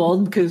 Go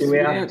on, because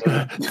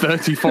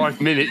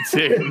 35 minutes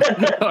in.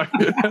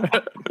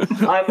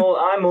 I'm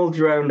all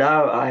droned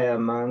out. I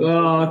am, man.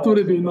 I thought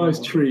it'd be a nice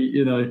treat,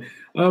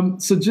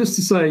 So just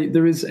to say,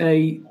 there is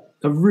a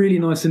really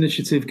nice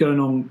initiative going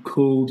on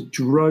called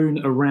Drone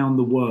Around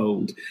the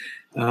World.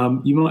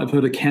 You might have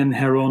heard of Ken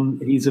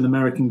Heron. He's an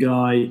American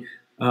guy,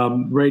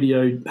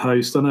 radio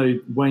host. I know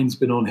Wayne's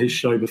been on his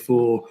show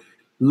before.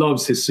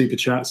 Loves his super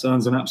chats,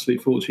 earns an absolute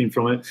fortune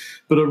from it.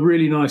 But a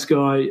really nice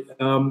guy.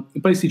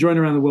 Basically, Drone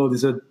Around the World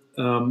is a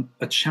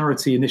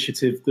charity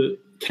initiative that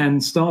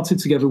Ken started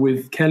together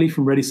with Kelly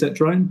from Ready Set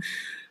Drone.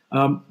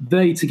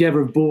 They together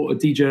have bought a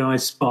DJI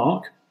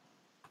Spark,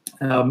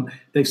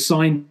 They've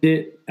signed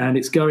it, and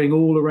it's going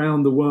all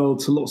around the world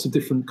to lots of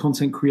different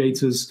content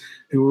creators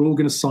who are all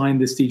going to sign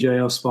this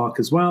DJI Spark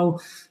as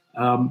well.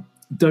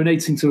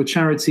 Donating to a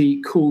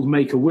charity called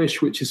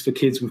Make-A-Wish, which is for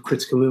kids with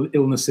critical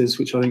illnesses,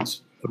 which I think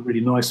is a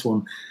really nice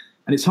one.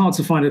 And it's hard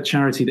to find a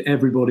charity that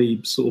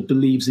everybody sort of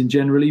believes in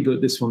generally,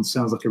 but this one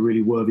sounds like a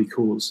really worthy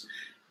cause.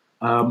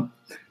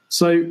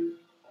 So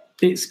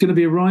it's going to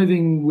be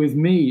arriving with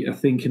me, I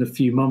think, in a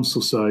few months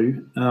or so.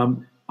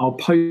 I'll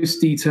post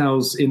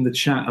details in the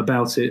chat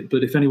about it,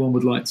 but if anyone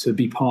would like to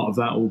be part of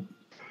that or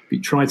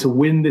try to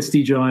win this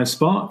DJI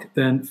Spark,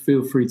 then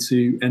feel free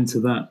to enter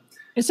that.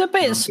 It's a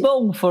bit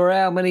small for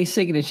how many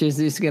signatures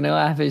it's going to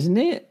have, isn't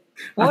it?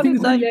 Why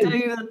did they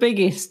do the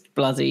biggest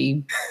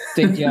bloody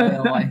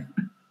DJI?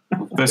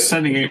 They're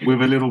sending it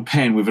with a little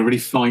pen with a really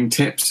fine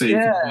tip, so you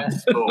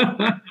can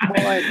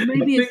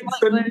maybe it's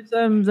like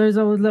those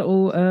old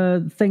little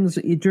things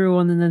that you drew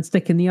on and then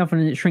stick in the oven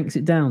and it shrinks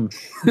it down.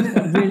 It's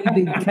got a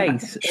really big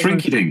case.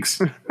 Shrinky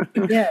dinks.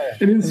 Yeah.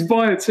 An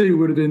Inspire 2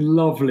 would have been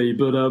lovely,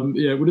 but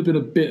it would have been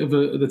a bit of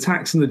the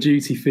tax and the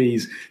duty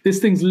fees. This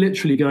thing's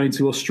literally going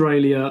to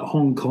Australia,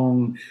 Hong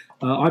Kong.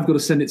 I've got to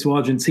send it to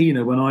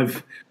Argentina when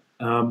I've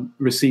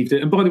received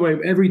it. And by the way,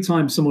 every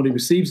time somebody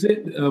receives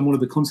it, one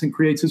of the content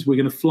creators, we're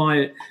going to fly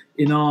it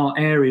in our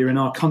area, in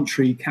our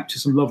country, capture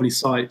some lovely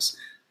sites,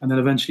 and then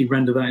eventually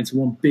render that into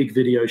one big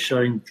video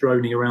showing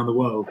droning around the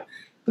world.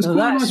 Well,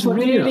 that's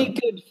really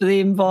good for the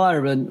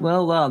environment.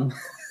 Well done.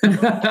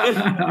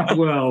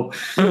 Well,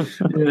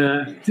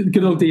 yeah,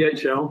 good old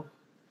DHL.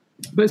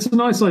 But it's a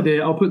nice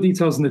idea. I'll put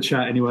details in the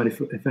chat anyway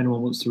if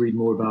anyone wants to read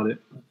more about it.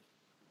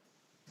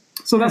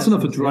 So that's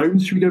enough of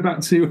drones. Should we go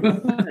back to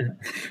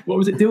what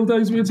was it,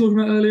 dildos we were talking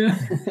about earlier?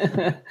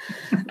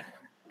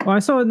 Well, I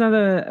saw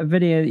another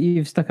video that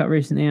you've stuck up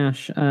recently,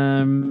 Ash,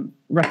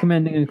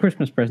 recommending a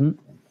Christmas present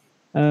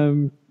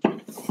for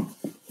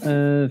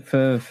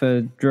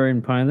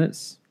drone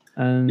pilots,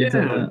 and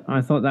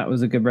I thought that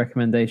was a good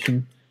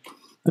recommendation.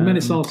 The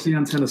Menace RC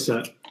antenna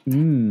set.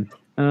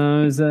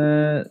 I was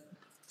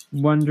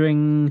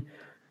wondering,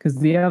 because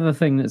the other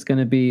thing that's going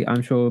to be,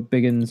 I'm sure,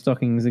 big in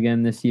stockings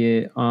again this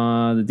year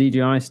are the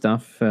DJI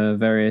stuff for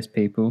various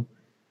people.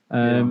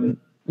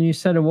 You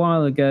said a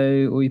while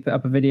ago, or you put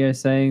up a video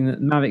saying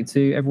that Mavic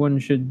 2, everyone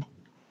should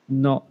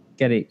not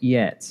get it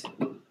yet.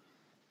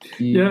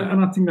 Yeah,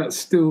 and I think that's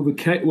still the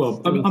case. Well,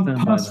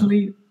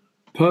 personally,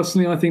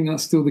 I think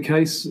that's still the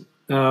case.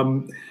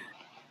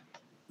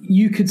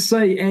 You could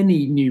say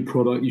any new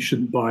product, you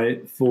shouldn't buy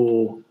it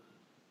for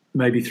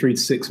maybe 3 to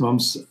 6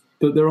 months.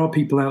 But there are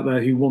people out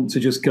there who want to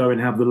just go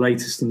and have the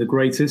latest and the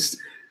greatest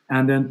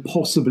and then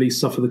possibly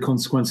suffer the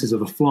consequences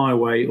of a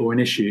flyaway or an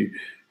issue.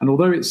 And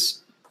although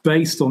it's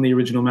based on the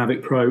original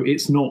Mavic Pro,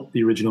 it's not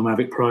the original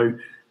Mavic Pro.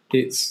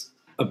 It's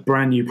a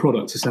brand new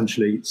product,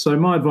 essentially. So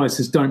my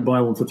advice is don't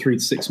buy one for 3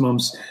 to 6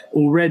 months.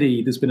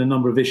 Already, there's been a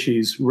number of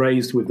issues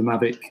raised with the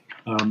Mavic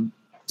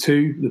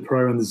 2, the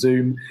Pro and the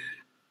Zoom.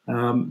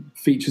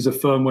 Features of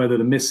firmware that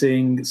are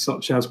missing,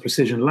 such as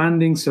precision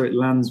landing, so it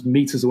lands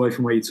meters away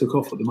from where you took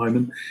off at the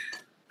moment.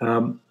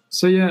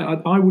 So yeah,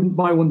 I wouldn't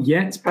buy one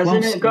yet.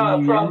 Hasn't it got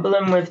a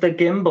problem with the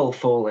gimbal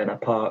falling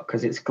apart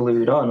because it's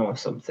glued on or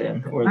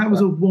something? Or that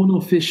was a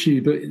one-off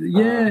issue, but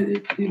yeah,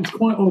 it was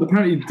quite odd.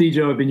 Apparently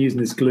DJI have been using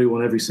this glue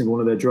on every single one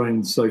of their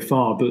drones so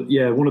far, but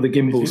yeah, one of the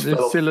gimbals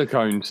fell off.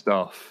 Silicone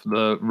stuff,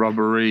 the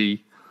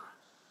rubbery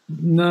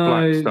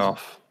black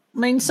stuff. I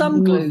mean,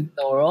 some glue's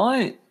all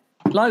right.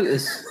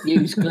 Lotus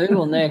use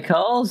glue on their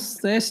cars.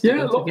 They're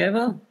still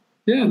together.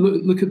 Yeah,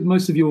 look at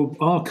most of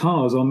our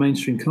cars, our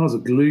mainstream cars are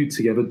glued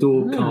together,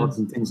 door cards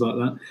and things like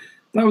that.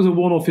 That was a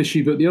one-off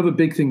issue, but the other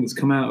big thing that's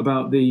come out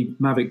about the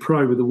Mavic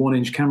Pro with the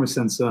 1-inch camera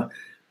sensor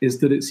is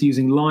that it's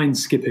using line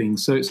skipping.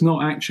 So it's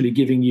not actually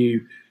giving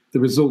you the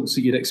results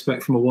that you'd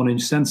expect from a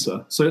 1-inch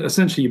sensor. So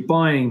essentially you're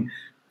buying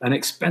an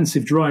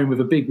expensive drone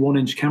with a big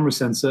 1-inch camera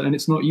sensor and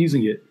it's not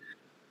using it.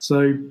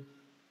 So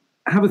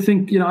have a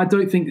think. I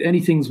don't think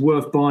anything's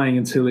worth buying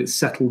until it's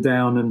settled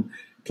down, and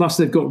plus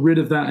they've got rid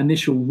of that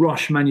initial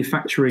rush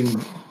manufacturing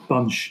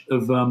bunch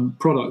of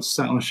products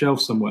sat on a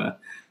shelf somewhere,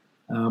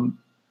 and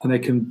they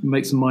can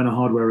make some minor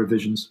hardware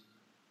revisions.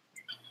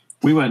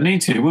 We won't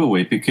need to, will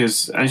we?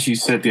 Because as you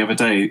said the other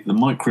day, the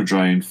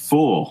Microdrone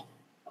 4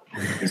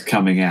 is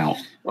coming out.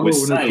 We're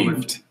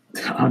saved.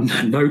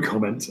 No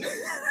comment.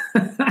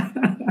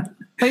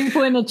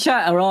 People in the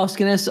chat are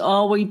asking us,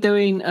 are we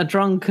doing a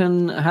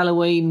drunken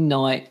Halloween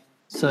night?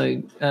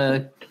 So,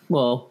 I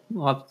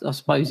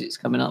suppose it's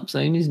coming up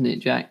soon, isn't it,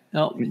 Jack?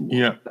 Oh,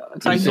 yeah.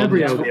 It's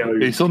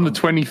on the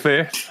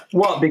 25th.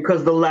 What?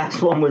 Because the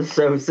last one was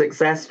so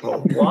successful.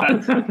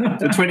 What?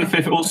 The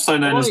 25th, also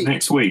known as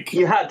next week.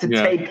 You had to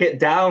take it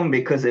down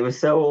because it was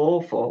so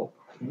awful.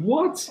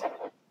 What?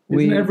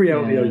 Isn't every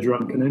LDO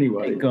drunken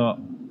anyway?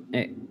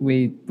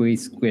 We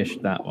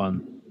squished that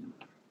one.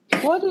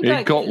 Why did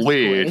it got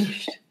weird.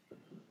 Squished?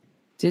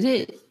 Did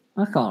it?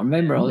 I can't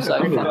remember. I was so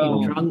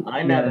fucking drunk.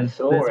 I never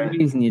saw There's it. a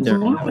reason you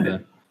don't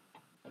remember.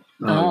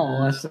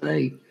 Oh, I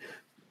see.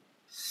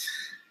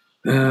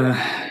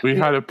 We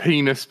had a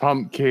penis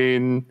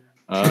pumpkin.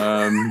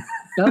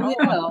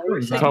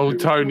 Told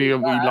Tony that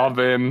we love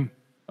him.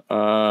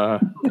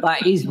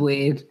 That is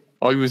weird.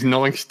 I was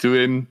nice to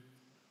him.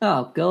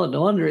 Oh, God,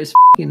 no wonder it's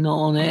fucking not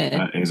on air.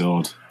 That is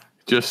odd.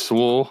 Just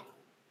swore.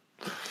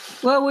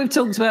 Well, we've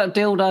talked about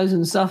dildos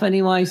and stuff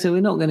anyway, so we're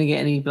not going to get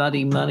any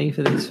bloody money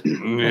for this.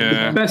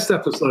 Yeah. The best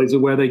episodes are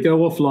where they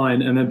go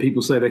offline and then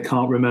people say they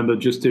can't remember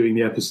just doing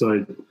the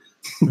episode.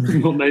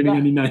 Not naming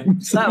any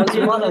names. That was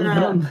one of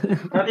them.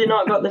 Have you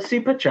not got the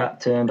super chat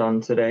turned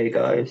on today,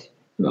 guys?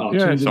 Oh,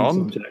 Yeah, it's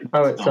on. subject.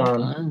 Oh, it's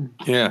on.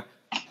 Yeah.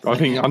 I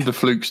think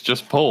Underfluke's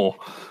just poor.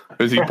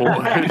 Because he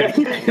bought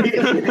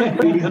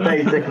He's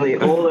basically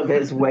all of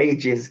his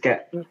wages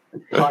get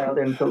piled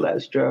into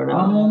Let's Drone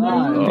Out.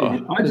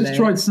 Oh, I just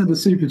tried to send a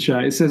super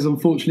chat. It says,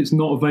 unfortunately, it's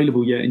not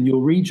available yet in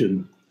your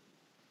region.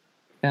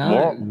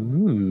 What?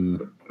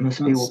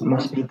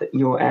 Must be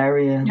your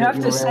area. You have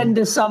to send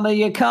us some of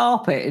your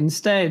carpet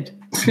instead.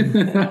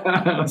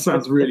 That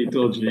sounds really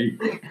dodgy.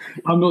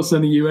 I'm not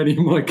sending you any of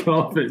my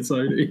carpet,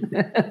 Tony.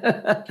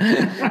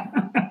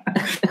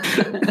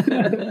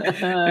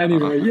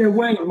 Anyway, yeah,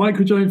 Wayne,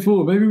 Microdrone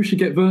 4. Maybe we should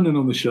get Vernon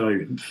on the show.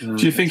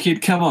 Do you think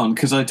he'd come on?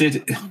 Because I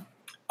did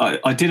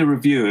a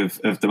review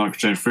of the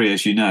Microdrone 3,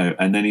 as you know,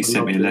 and then he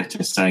sent me a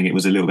letter saying it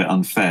was a little bit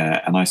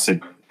unfair, and I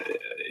said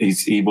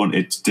he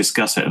wanted to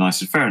discuss it, and I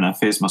said, fair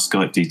enough, here's my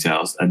Skype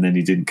details, and then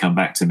he didn't come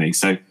back to me.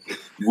 So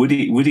would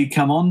he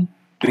come on?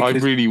 I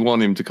really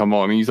want him to come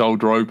on. He's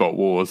old Robot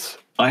Wars.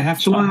 I have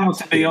to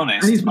be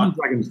honest. And he's my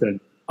Dragon's Den.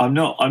 I'm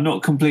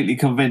not completely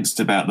convinced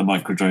about the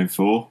Microdrone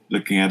 4,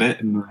 looking at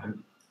it. No.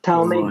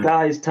 Tell me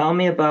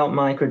about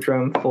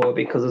Microdrone 4,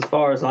 because as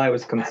far as I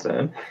was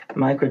concerned,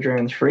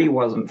 Microdrone 3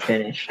 wasn't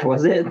finished,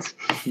 was it?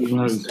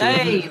 No,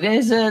 Hey,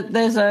 there's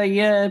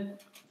a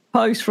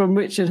post from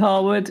Richard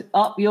Harwood.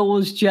 Up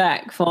yours,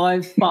 Jack.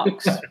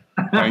 $5.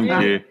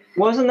 Thank you.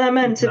 Wasn't there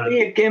meant to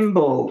be a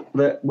gimbal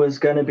that was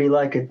going to be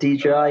like a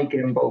DJI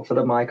gimbal for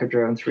the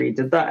Microdrone 3?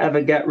 Did that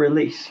ever get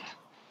released?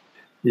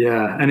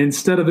 Yeah, and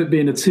instead of it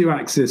being a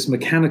 2-axis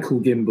mechanical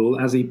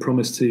gimbal, as he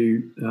promised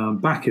to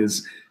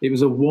backers, it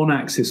was a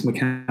 1-axis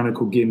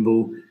mechanical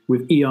gimbal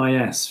with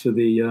EIS for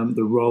the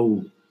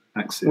roll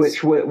axis.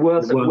 Which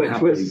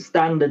was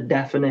standard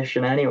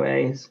definition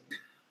anyways.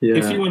 Yeah.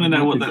 If you want to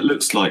know what that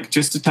looks like,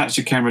 just attach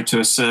your camera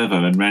to a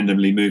servo and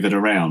randomly move it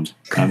around,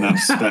 and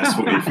that's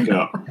what you've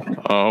got.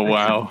 Oh,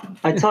 wow.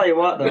 I tell you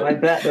what, though, I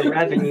bet the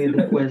revenue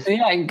that was... He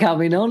ain't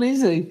coming on,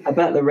 is he? I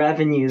bet the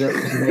revenue that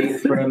was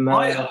made from...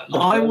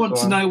 I want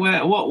to know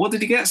where... What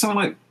did he get? Something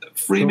like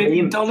 $3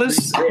 million?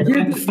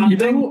 Yeah, you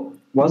know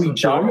what? We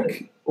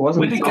joke.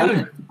 Wasn't Where'd it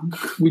go?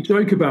 We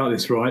joke about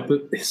this, right?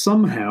 But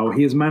somehow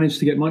he has managed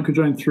to get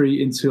Microdrone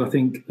 3 into, I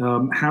think,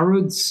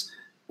 Harrods...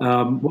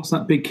 what's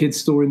that big kids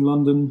store in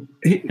London?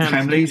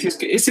 Hamleys.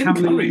 It's in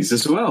Currys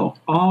as well.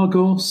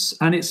 Argos,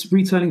 and it's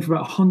retailing for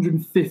about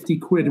 150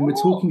 quid, and we're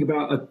talking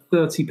about a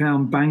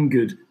 £30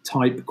 Banggood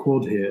type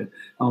quad here.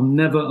 I'll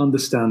never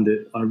understand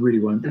it. I really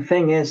won't. The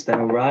thing is,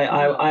 though, right?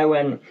 I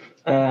went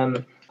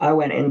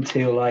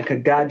into like a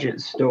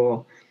gadget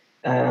store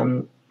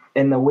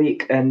in the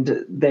week,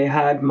 and they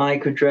had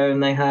Microdrone,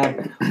 they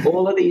had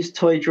all of these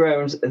toy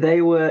drones.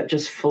 They were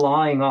just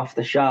flying off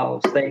the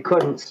shelves. They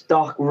couldn't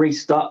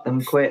restock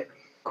them quick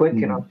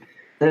enough.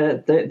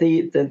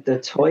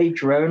 The toy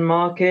drone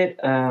market,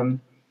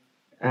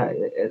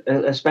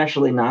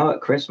 especially now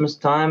at Christmas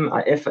time,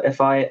 if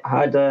I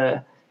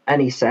had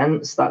any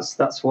sense,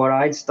 that's what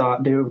I'd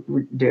start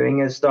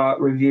doing is start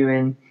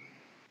reviewing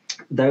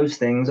those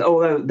things,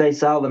 although they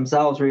sell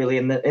themselves really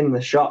in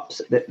the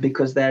shops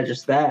because they're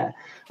just there.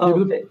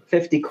 Oh,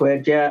 50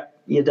 quid, yeah,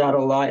 your dad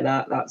will like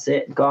that, that's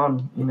it,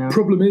 gone, you know.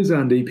 Problem is,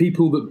 Andy,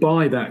 people that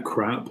buy that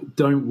crap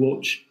don't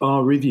watch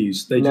our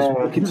reviews. They just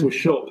walk into a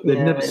shop. They've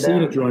never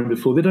seen a drone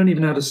before. They don't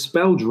even know how to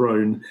spell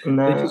drone.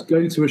 They just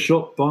go to a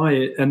shop, buy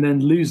it, and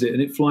then lose it,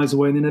 and it flies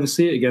away, and they never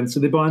see it again,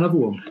 so they buy another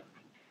one.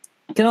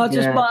 Can I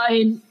just buy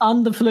in?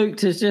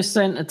 Underfluked has just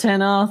sent a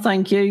tenner.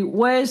 Thank you.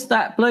 Where's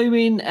that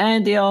blooming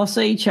Andy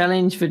RC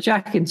challenge for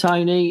Jack and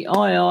Tony?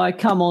 Aye.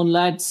 Come on,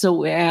 lads.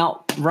 Sort it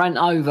out. Rant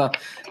over.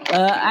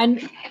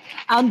 And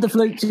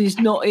Underfluked is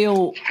not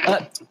ill.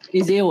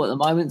 Is ill at the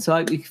moment, so I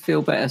hope you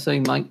feel better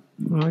soon, mate.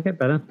 I'll get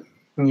better.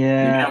 Yeah.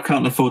 He now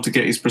can't afford to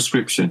get his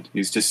prescription.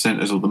 He's just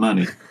sent us all the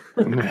money.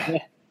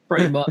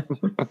 Pretty much.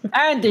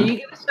 Andy, you going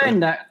to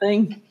send that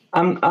thing?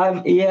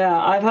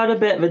 I've had a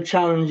bit of a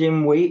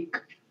challenging week.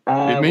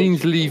 It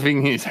means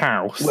leaving his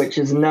house. Which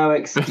is no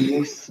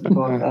excuse, but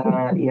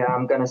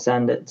I'm going to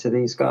send it to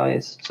these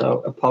guys.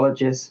 So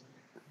apologies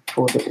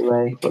for the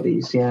delay for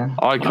these,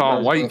 I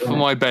can't wait for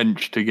my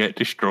bench to get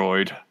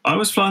destroyed. I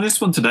was flying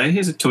this one today.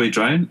 Here's a toy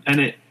drone,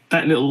 and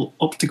that little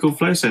optical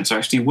flow sensor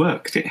actually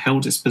worked. It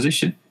held its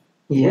position.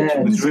 Yeah.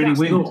 It was really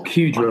weird. Not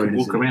Q-drone, I could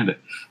walk around it.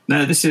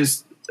 No, this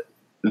is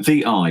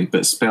VI,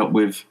 but spelt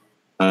with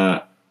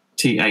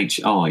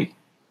THI.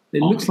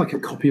 It looks like a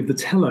copy of the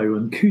Tello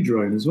and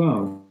Q-drone as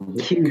well.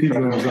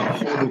 Q-drone is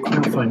that horrible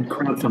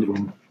crowdfunded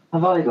one.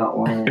 Have I got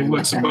one? It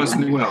works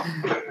surprisingly well.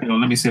 Hang on,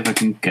 let me see if I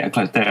can get a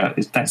close.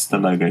 That's the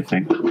logo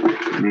thing.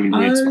 Really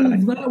weird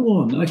spelling. That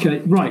one. Okay,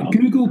 right.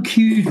 Google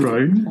Q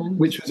drone,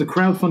 which was a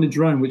crowdfunded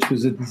drone, which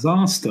was a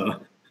disaster,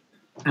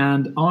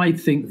 and I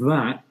think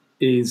that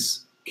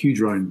is Q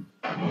drone.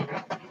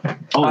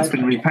 Oh, it's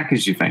been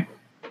repackaged, you think?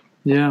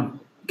 Yeah,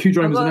 Q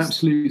drone was an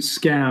absolute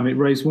scam. It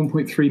raised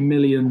 $1.3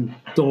 million.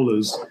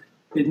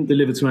 Didn't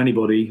deliver to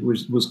anybody.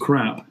 Was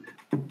crap.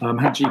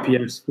 Had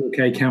GPS,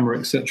 4K camera,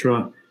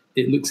 etc.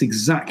 It looks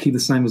exactly the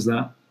same as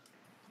that.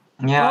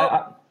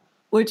 Yeah,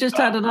 we just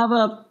had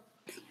another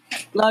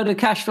load of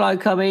cash flow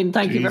come in.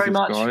 Thank you very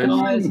much,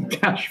 guys.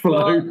 Cash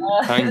flow.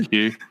 Thank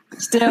you.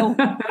 Still,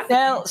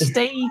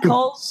 Steve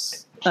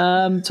Coles,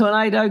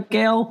 Tornado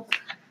Girl.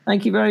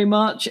 Thank you very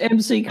much.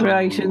 MC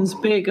Creations,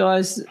 big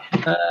guys.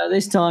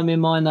 This time in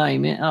my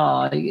name. Man.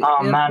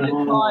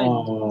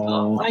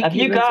 Have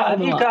you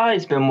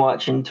guys been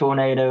watching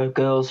Tornado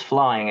Girls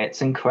flying?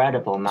 It's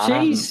incredible,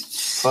 man.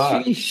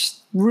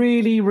 She's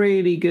really,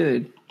 really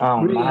good.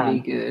 Oh, really man.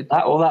 Good.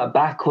 All that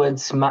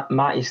backwards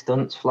Matty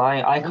stunts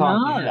flying. I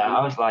can't do that.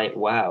 I was like,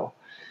 wow.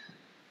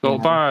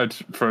 Not bad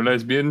for a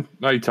lesbian.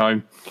 No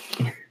time.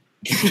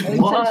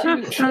 What?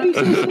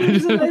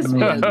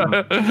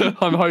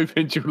 I'm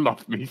hoping you'll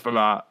love me for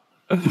that.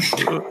 I like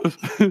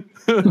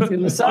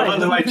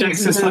the way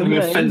Jack's just something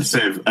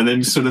offensive and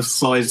then sort of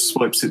side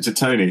swipes it to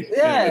Tony.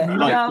 Yeah,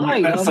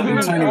 that's something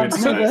Tony would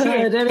say. I've never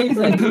heard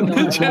anything.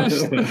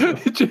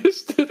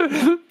 just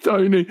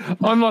Tony.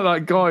 I'm like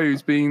that guy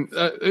who's been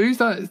who's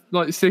that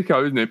like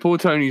sicko, isn't it? Poor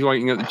Tony's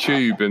waiting at the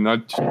tube and I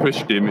just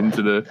pushed him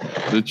into the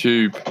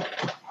tube.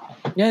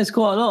 Yeah, there's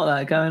quite a lot of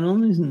that going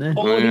on, isn't there?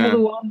 The other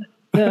one.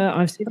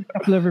 I've seen a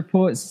couple of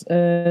reports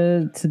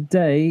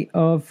today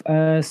of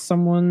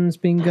someone's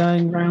been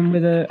going around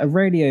with a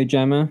radio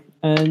jammer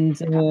and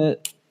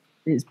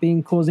it's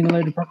been causing a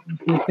load of problems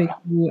with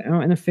people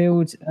out in a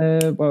field,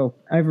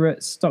 over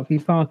at Stockley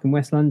Park in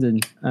West London.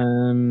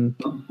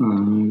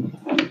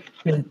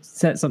 It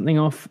set something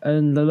off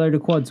and the load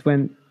of quads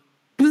went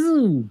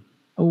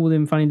all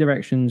in funny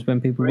directions when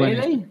people went.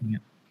 Really?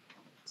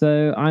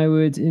 So I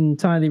would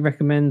entirely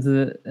recommend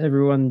that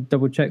everyone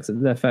double checks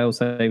that their fail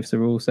safes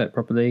are all set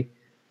properly.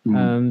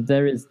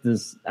 There is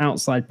this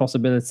outside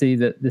possibility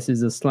that this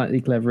is a slightly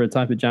cleverer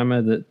type of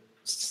jammer that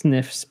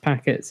sniffs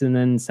packets and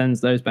then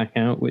sends those back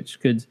out, which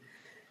could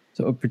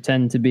sort of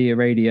pretend to be a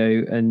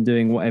radio and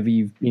doing whatever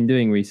you've been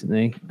doing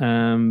recently.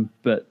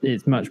 But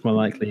it's much more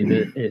likely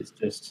that it's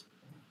just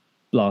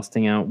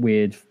blasting out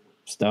weird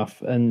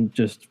stuff and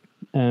just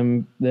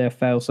they're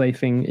fail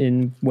safing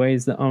in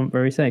ways that aren't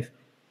very safe.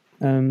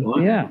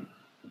 So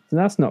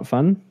that's not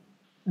fun.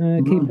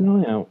 Keep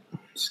an eye out.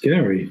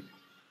 Scary.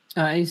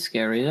 That is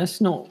scary. That's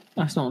not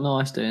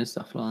nice doing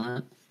stuff like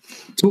that.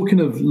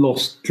 Talking of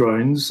lost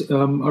drones,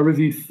 I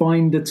reviewed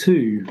Finder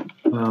 2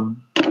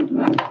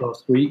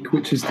 last week,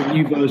 which is the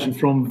new version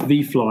from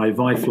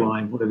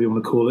VFly, whatever you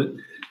want to call it.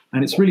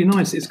 And it's really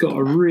nice. It's got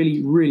a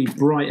really, really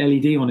bright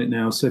LED on it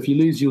now. So if you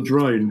lose your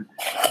drone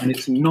and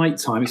it's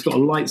nighttime, it's got a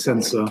light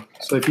sensor.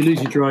 So if you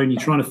lose your drone, you're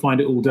trying to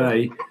find it all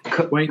day,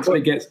 wait until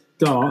it gets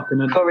dark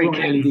and then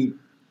LED.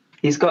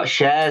 He's got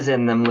shares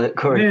in them,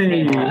 Curry.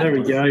 Hey, there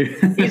we go.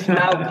 He's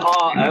now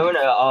part owner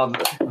of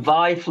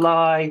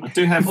ViFly. I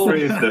do have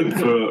 3 of them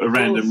for a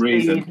random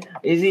reason.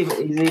 He's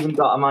even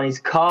got them on his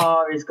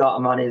car. He's got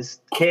them on his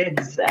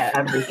kids.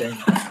 Everything.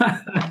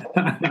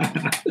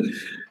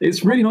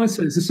 It's really nice.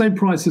 It's the same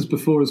price as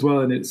before as well,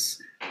 and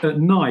it's at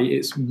night.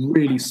 It's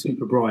really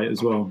super bright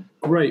as well.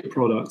 Great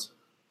product.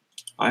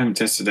 I haven't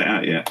tested it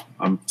out yet.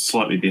 I'm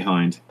slightly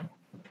behind.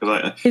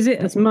 Is it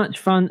as much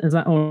fun as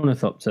that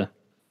ornithopter?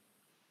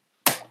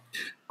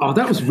 Oh,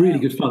 that was really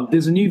good fun.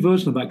 There's a new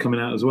version of that coming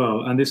out as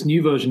well, and this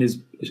new version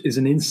is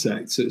an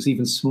insect, so it's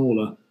even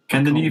smaller.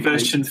 Can the new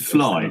version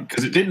fly?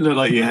 Because it didn't look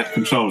like you had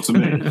control to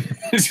me.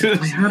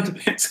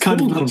 It's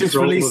kind of like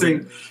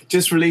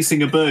just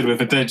releasing a bird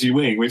with a dodgy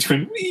wing, which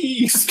went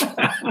wee.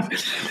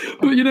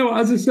 But you know what?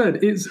 As I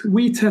said,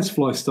 we test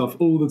fly stuff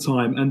all the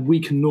time, and we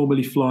can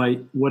normally fly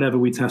whatever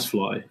we test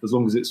fly as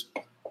long as it's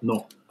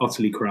not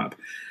utterly crap.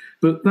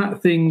 But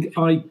that thing,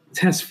 I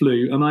test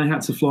flew, and I had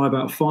to fly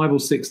about 5 or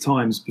 6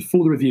 times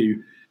before the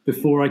review,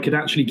 before I could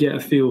actually get a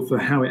feel for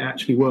how it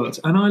actually worked.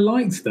 And I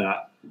liked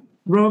that.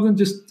 Rather than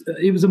just,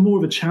 it was more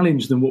of a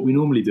challenge than what we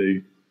normally do.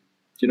 Do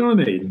you know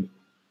what I mean?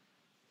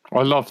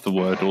 I love the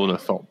word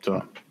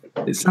ornithopter.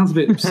 It sounds a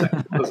bit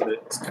upsetting, doesn't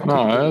it? No,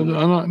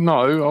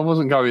 I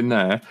wasn't going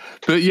there.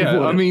 But yeah,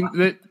 I mean,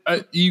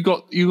 you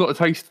got to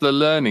taste the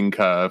learning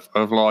curve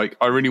of like,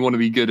 I really want to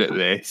be good at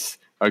this.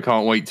 I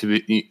can't wait to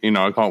be,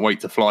 I can't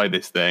wait to fly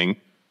this thing.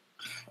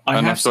 I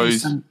have seen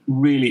some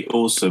really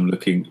awesome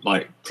looking,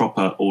 like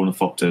proper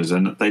ornithopters,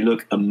 and they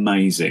look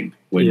amazing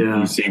when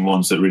you see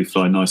ones that really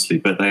fly nicely,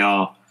 but they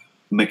are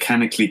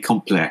mechanically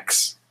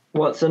complex.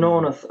 What's an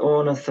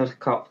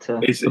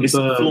ornithopter? It's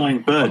a flying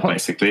bird,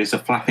 basically. It's a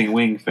flapping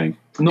wing thing.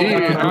 I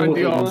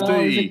was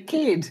a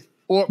kid.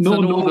 What's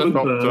an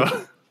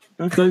ornithopter?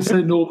 Don't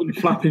say northern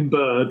flapping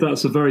bird.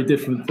 That's a very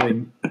different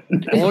thing.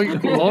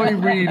 I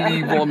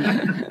really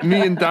want,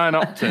 me and Dan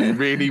Upton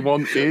really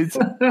wanted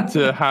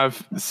to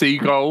have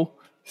seagull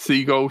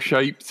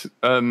shaped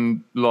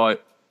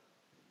like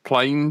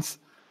planes,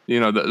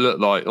 that look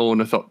like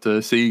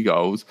ornithopter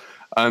seagulls,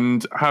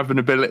 and have an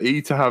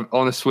ability to have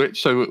on a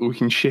switch so we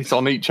can shit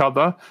on each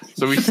other.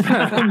 So we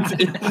stand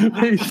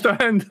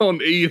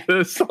on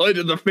either side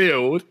of the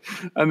field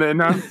and then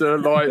have to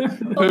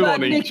poo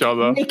on each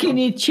other. Nicking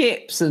your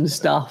chips and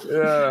stuff.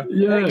 Yeah.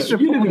 You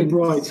live in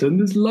Brighton.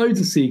 There's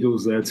loads of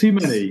seagulls there. Too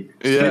many.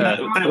 Yeah.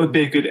 That would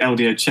be a good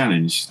LDO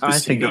challenge.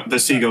 The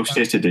seagull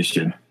shit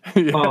edition.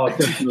 Yeah. Oh,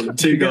 definitely.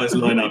 2 guys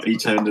line up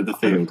each end of the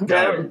field.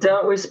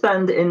 Don't we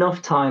spend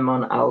enough time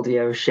on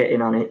Aldio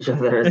shitting on each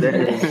other as it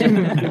is?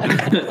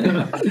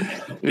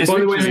 It's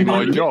literally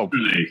my job.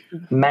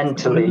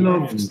 Mentally.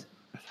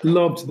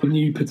 Loved the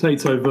new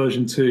potato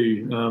version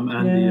 2,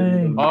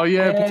 Andy. Oh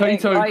yeah,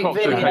 potato great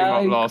copter video. came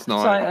up last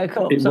night. Potato It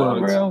copter,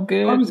 worked. real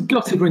good. I was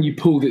gutted when you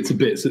pulled it to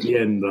bits at the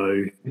end,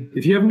 though.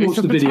 If you haven't It's watched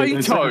a the video,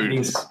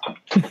 potato.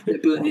 but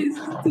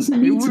it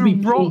doesn't need to be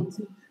pulled.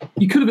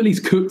 You could have at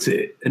least cooked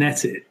it and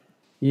ate it.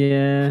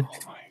 Yeah. Oh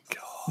my god.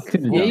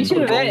 Yeah, you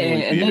should have ate wrong it,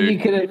 with and then you? you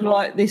could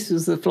have this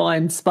was the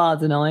flying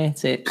spud, and I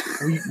ate it.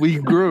 We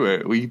grew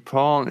it. We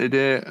planted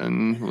it,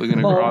 and we're going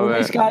to Well, grow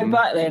let's it. go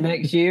back there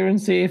next year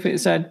and see if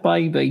it's had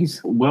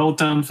babies. Well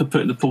done for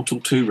putting the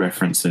Portal 2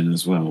 reference in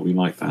as well. We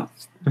like that.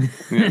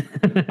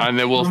 And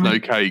there was no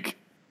cake.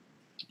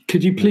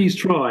 Could you please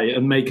try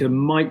and make a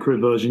micro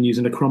version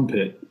using a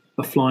crumpet,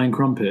 a flying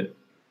crumpet?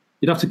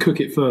 You'd have to cook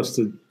it first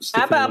to stick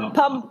How it about up.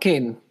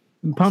 pumpkin?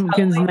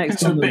 Pumpkins next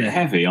It's to a bit the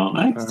heavy, aren't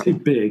they? It's too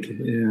big,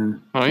 yeah.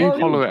 Oh, you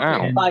hollow it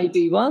out.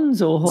 Baby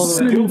ones or hollow?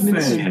 Still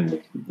fairly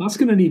heavy. That's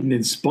going to need an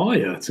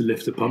Inspire to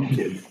lift a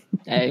pumpkin.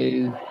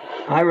 Oh,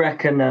 I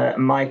reckon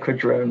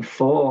Microdrone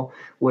 4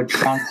 would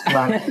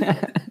transplant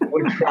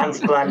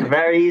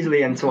very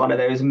easily into one of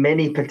those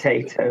mini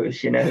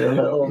potatoes, the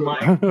little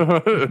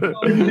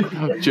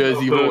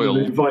Jersey Bernard Royal.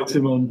 invites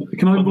him on.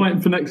 Can I invite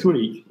him for next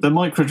week? The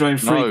Microdrone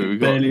 3 No, can we've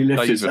got barely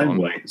lift its David own on.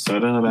 weight, so I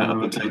don't know about a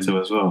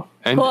potato as well.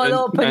 End quite a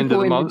lot of of people the in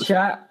the month.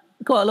 chat.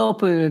 Quite a lot of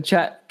people in the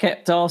chat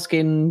kept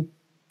asking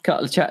a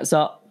couple of chats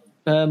up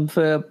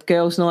for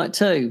Girls' Night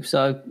too.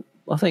 So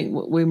I think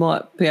we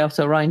might be able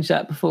to arrange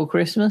that before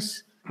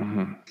Christmas.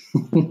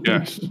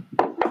 Yes.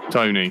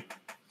 Tony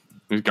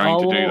is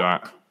going to do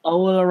that. I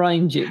will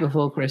arrange it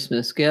before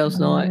Christmas. Girls'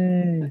 Night.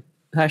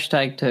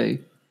 #2.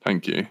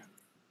 Thank you.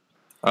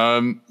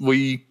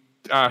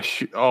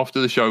 Ash, after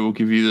the show, we'll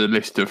give you the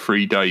list of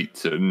free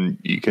dates and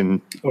you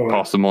can All right.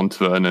 pass them on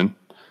to Vernon.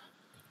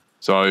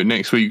 So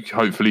next week,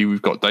 hopefully,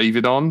 we've got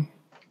David on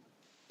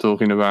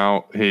talking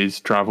about his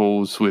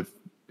travels with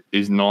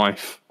his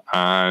knife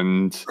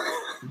and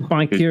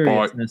by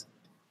curiousness.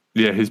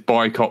 his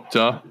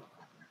bicopter.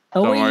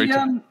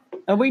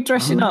 Are we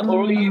dressing up,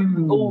 or are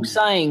you all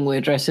saying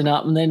we're dressing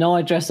up, and then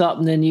I dress up,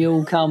 and then you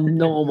all come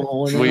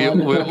normal? And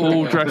then We're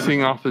all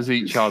dressing up as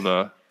each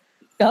other.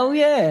 Oh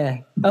yeah.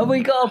 Have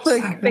we got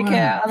to pick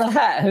out of the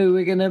hat who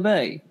we're going to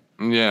be?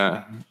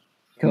 Yeah.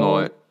 Cool.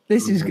 Like-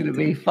 This is going to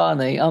be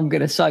funny. I'm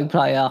going to so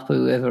play up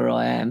whoever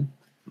I am.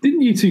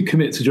 Didn't you two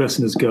commit to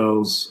dressing as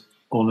girls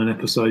on an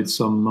episode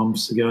some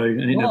months ago?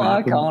 And it Well, never I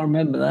happened. can't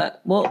remember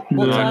that. What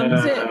time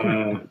is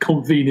it?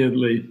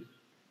 Conveniently.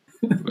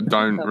 I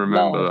don't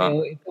remember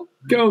that.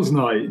 Girls'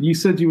 night. You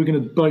said you were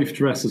going to both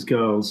dress as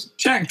girls.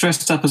 Jack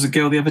dressed up as a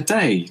girl the other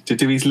day to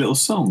do his little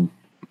song.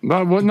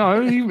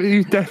 No,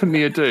 he's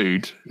definitely a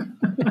dude.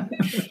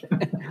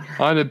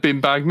 I had a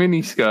bin bag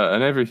mini skirt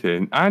and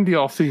everything. Andy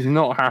RC's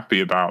not happy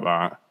about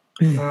that.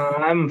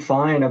 I'm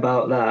fine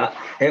about that.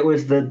 It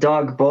was the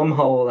dog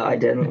bumhole that I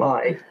didn't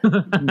like.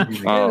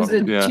 There was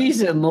a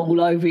jism all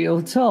over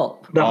your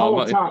top. The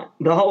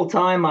whole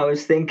time I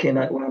was thinking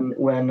that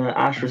when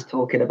Ash was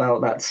talking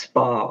about that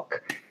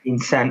spark being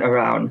sent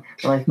around,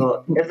 and I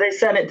thought if they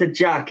sent it to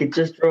Jack, he'd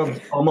just rub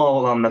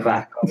bumhole on the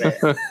back of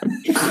it.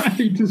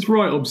 He'd just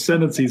write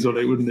obscenities on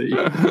it, wouldn't he?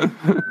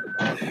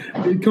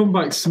 He'd come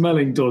back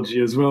smelling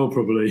dodgy as well,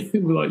 probably,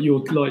 like your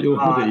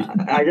hoodie.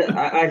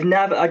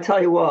 I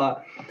tell you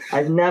what,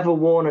 I've never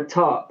worn a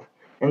top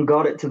and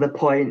got it to the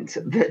point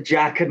that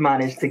Jack had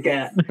managed to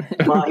get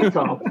my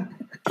top.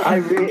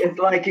 It's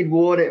like he'd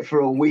worn it for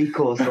a week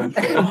or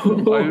something.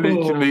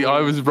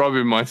 I was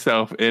rubbing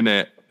myself in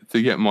it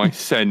to get my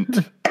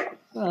scent.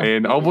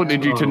 And I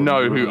wanted you to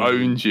know who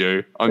owns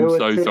you. I'm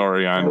so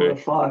sorry, There Andy. were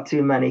far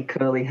too many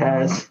curly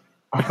hairs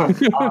on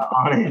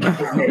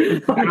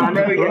it. And I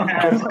know your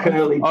hair's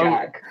curly,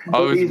 Jack. I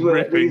was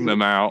ripping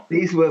them out.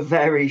 These were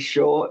very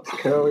short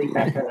curly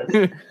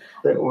hairs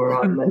that were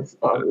on this.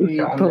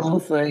 You poor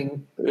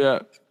thing. Yeah.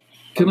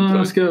 Can I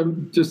ask,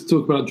 just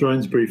talk about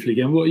drones briefly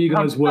again? What are you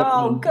guys working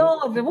on? Oh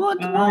God!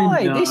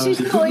 Why? This is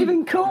not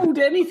even called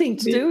anything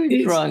to do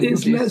with drones.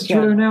 It's let's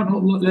drone out,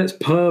 not let's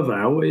perv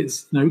out.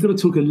 We've got to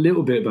talk a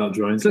little bit about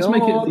drones. Let's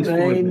make it at least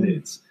 5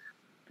 minutes.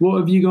 What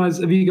have you guys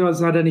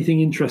had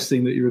anything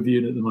interesting that you're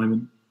reviewing at the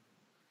moment?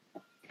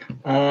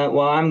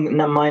 Well,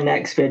 my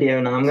next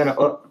video now. I'm gonna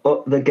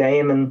up the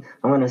game, and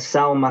I'm gonna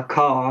sell my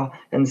car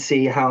and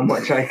see how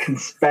much I can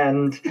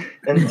spend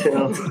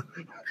until.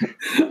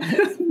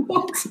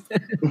 What?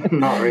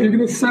 Not really. You're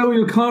going to sell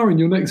your car in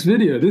your next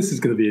video? This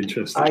is going to be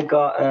interesting. I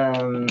got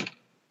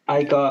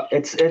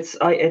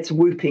it's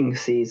whooping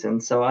season,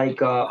 so I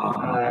got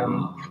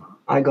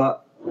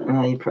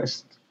you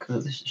pressed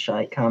because it's a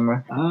shy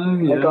camera. Oh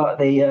yeah. I got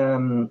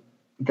the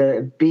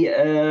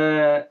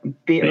Beta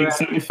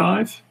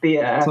 75?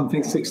 Beta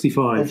Something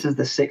 65. This is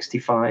the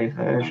 65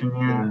 version,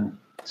 Yeah.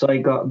 So I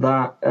got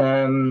that.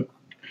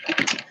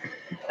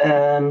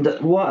 And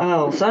what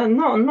else?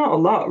 Not a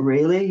lot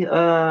really.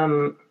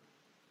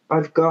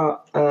 I've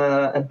got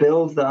a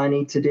build that I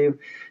need to do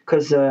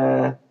because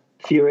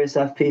Furious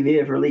FPV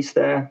have released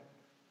their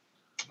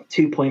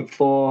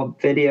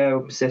 2.4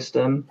 video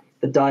system,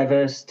 the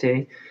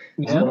Diversity.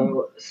 Yeah.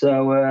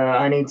 So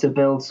I need to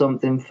build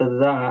something for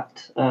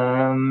that.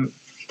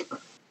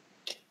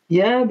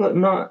 Yeah, but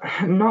not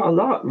a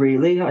lot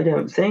really. I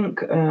don't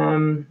think.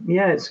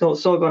 It's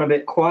sort of gone a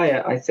bit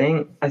quiet. I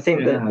think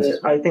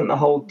the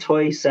whole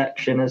toy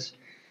section is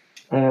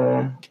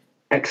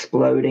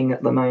exploding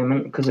at the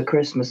moment because of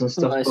Christmas and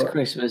stuff. Well, it's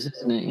Christmas,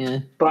 isn't it? Yeah.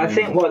 But I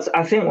think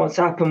what's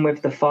happened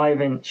with the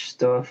 5-inch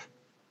stuff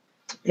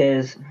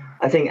is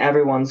I think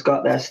everyone's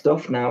got their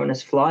stuff now and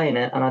is flying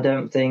it, and I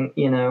don't think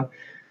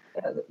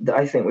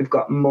I think we've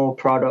got more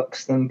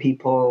products than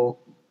people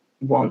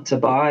want to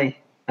buy.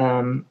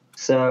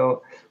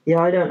 So yeah,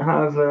 I don't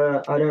have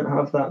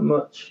that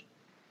much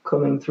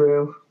coming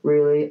through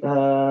really.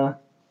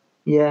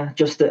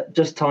 Just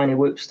tiny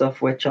whoop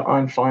stuff, which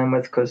I'm fine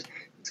with because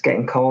it's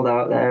getting cold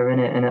out there,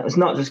 and it's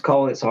not just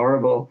cold; it's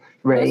horrible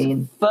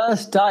rain.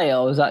 First day I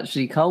was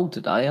actually cold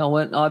today.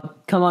 I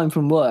come home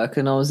from work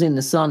and I was in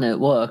the sun at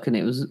work, and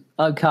it was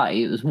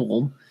okay. It was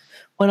warm.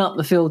 Went up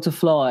the field to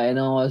fly, and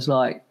I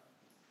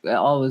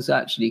was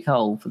actually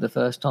cold for the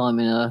first time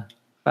in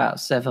about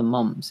 7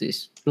 months.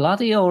 It's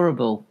bloody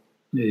horrible.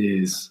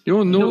 It is.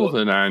 You're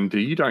northern,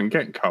 Andy. You don't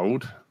get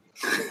cold.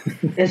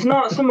 It's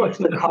not so much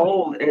the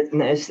cold.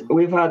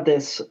 We've had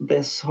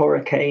this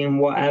hurricane,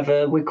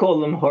 whatever. We call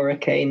them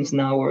hurricanes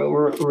now.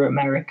 We're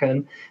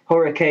American.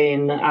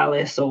 Hurricane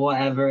Alice or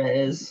whatever it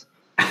is.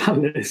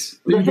 Alice.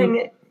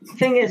 The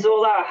thing is,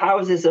 all our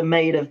houses are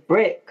made of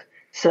brick.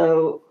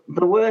 So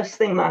the worst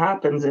thing that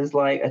happens is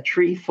like a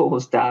tree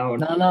falls down.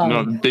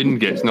 No, bin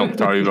gets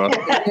knocked over.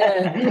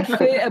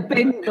 Yeah, a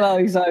bin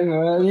blows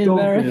over in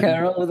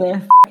America. All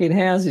their fucking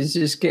houses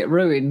just get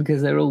ruined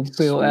because they're all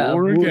built out of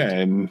wood.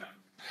 Again.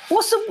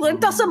 It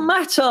doesn't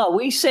matter.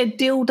 We said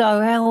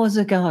dildo hours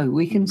ago.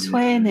 We can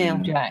swear now,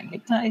 Jack.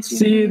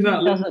 Seeing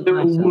that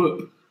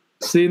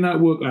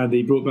whoop,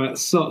 Andy, brought back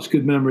such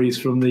good memories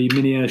from the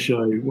mini air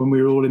show when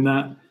we were all in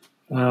that.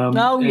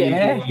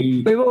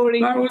 We've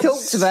already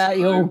talked about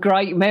your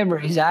great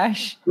memories,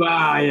 Ash.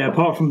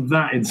 Apart from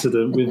that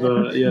incident with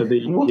a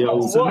bit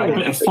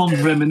of fond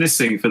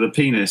reminiscing for the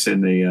penis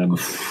in the. I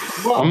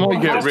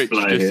might get Rich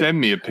to send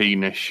me a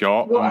penis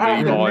shot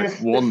and be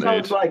like, wanted.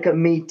 Sounds like a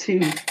Me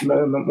Too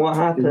moment. What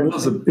happened? It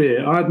was a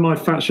bit. I had my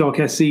Fat Shark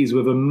SEs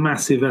with a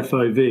massive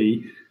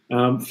FOV,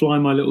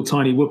 flying my little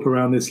tiny whoop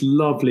around this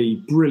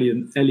lovely,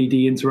 brilliant LED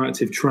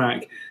interactive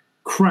track,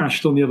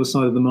 crashed on the other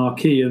side of the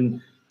marquee, and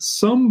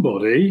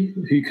somebody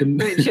who can...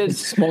 Richard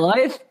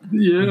Smythe?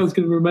 Yeah, I was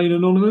going to remain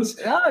anonymous.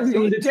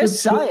 No,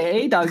 just say it,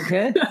 he don't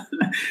care.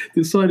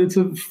 Decided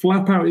to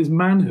flap out his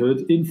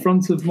manhood in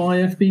front of my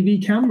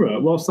FPV camera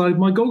whilst I had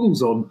my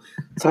goggles on.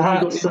 So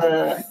perhaps...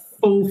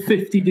 full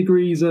 50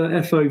 degrees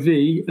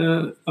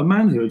FOV, a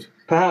manhood.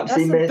 Perhaps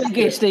That's he missed... the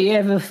biggest he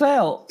ever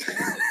felt.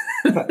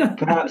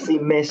 Perhaps he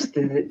missed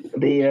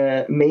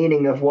the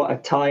meaning of what a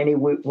tiny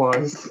whoop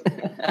was.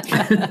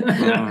 But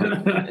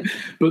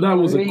that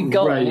was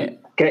great...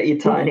 Get your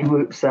tiny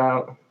whoops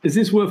out. Is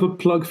this worth a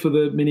plug for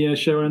the mini air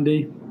show,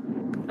 Andy?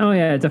 Oh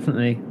yeah,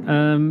 definitely.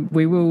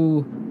 We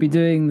will be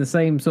doing the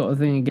same sort of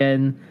thing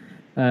again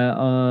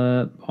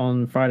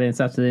on Friday and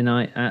Saturday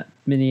night at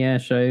Mini Air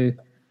Show,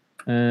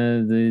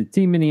 the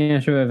Team Mini Air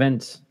Show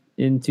event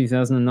in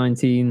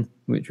 2019,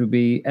 which will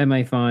be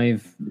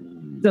MA5,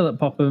 still at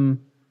Popham.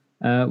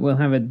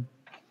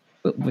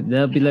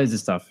 There'll be loads of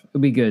stuff.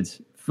 It'll be good.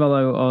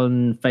 Follow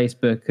on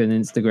Facebook and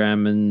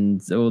Instagram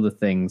and all the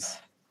things.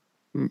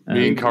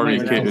 Me and Curry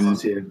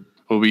Kitten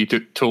will be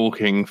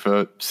talking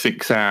for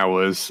 6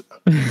 hours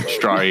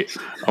straight,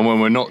 and when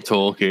we're not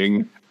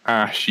talking,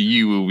 Ash,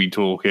 you will be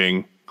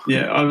talking.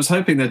 Yeah, I was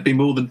hoping there'd be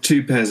more than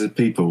 2 pairs of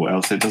people,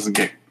 else it doesn't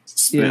get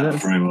split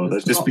up very well.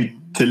 There'd just be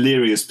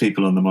delirious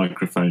people on the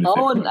microphone. I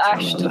want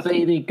Ash to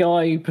be the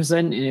guy who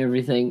presented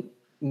everything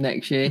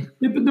next year.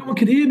 Yeah, but no one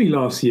could hear me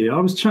last year. I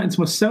was chatting to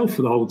myself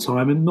for the whole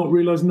time and not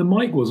realising the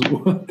mic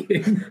wasn't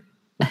working.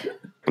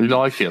 We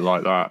like it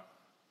like that.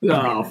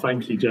 Oh,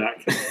 thank you,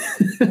 Jack.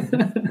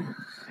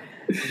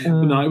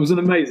 No, it was an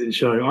amazing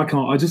show.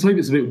 I just hope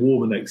it's a bit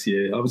warmer next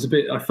year.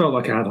 I felt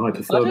like I had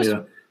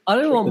hypothermia. I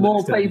don't want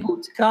more people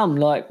to come,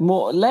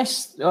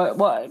 less.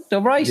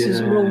 The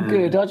races are all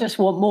good. I just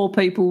want more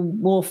people,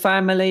 more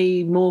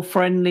family, more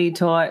friendly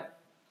type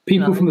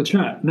People from the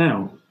chat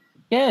now.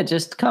 Yeah,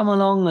 just come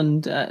along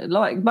and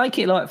make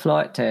it like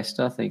Flight Test,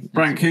 I think.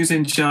 Frank, who's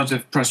in charge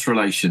of press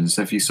relations?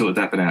 Have you sorted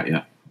that bit out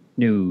yet?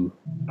 No.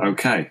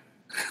 Okay.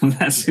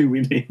 That's who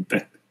we need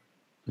then.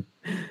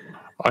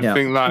 I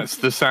think that's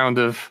the sound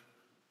of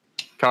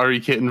Curry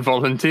Kitten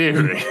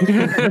volunteering.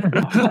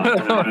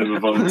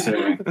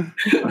 Volunteering.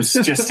 I'm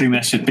suggesting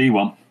there should be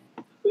one.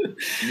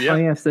 Yeah. Oh,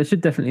 yes, there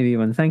should definitely be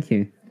one. Thank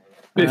you.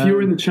 If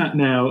you're in the chat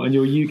now and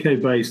you're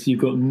UK based, you've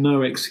got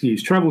no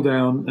excuse. Travel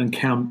down and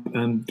camp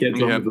and get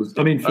drunk with us.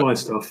 I mean, fly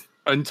stuff.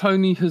 And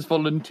Tony has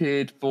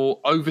volunteered for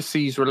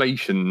overseas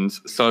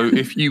relations. So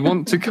if you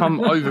want to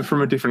come over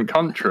from a different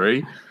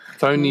country,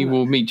 Tony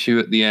will meet you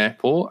at the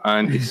airport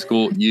and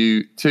escort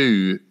you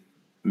to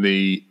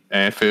the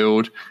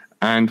airfield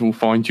and will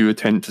find you a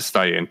tent to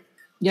stay in.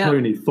 Yeah.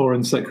 Tony,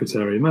 Foreign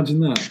Secretary.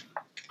 Imagine that.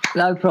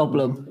 No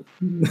problem.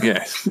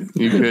 Yes,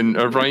 you can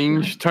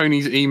arrange.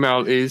 Tony's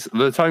email is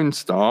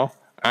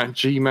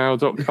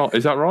thetonestar@gmail.com.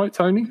 Is that right,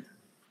 Tony?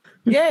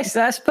 Yes,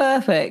 that's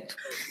perfect.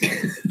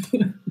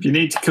 If you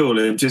need to call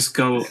him, just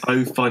call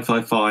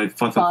 0555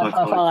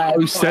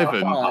 555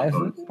 07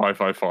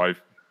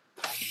 555.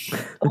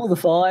 All the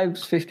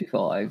fives,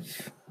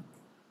 55.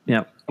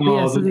 Yeah.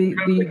 So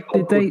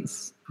the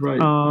dates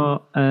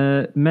are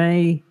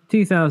May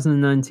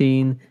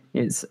 2019.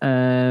 It's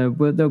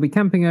they'll be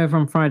camping over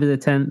on Friday the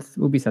 10th.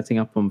 We'll be setting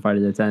up on Friday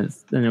the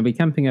 10th. Then they'll be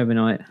camping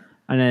overnight,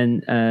 and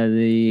then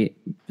the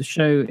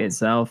show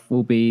itself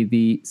will be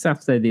the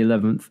Saturday the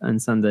 11th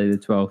and Sunday the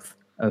 12th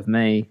of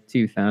May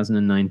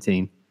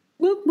 2019.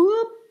 Whoop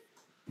whoop.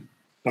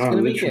 I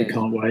literally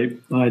can't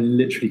wait. I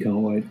literally can't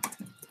wait.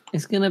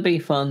 It's gonna be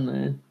fun,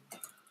 man.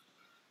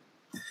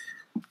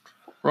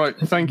 Right,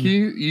 thank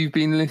you. You've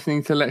been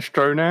listening to Let's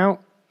Drone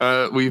Out.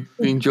 We've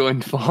been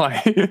joined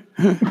by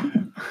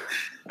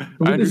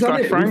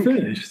Andrew Frank.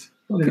 Finished.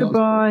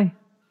 Goodbye.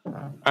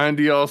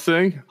 Andy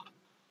RC.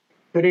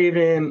 Good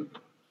evening.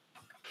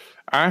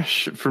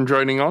 Ash from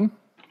Droning On.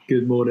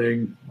 Good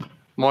morning.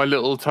 My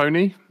little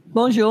Tony.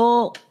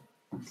 Bonjour.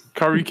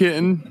 Curry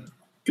Kitten.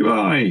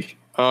 Goodbye.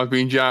 I've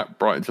been Jack,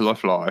 Bright Until I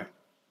Fly.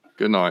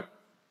 Good night.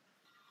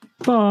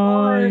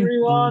 Bye,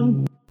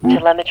 everyone.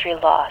 Telemetry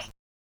lost.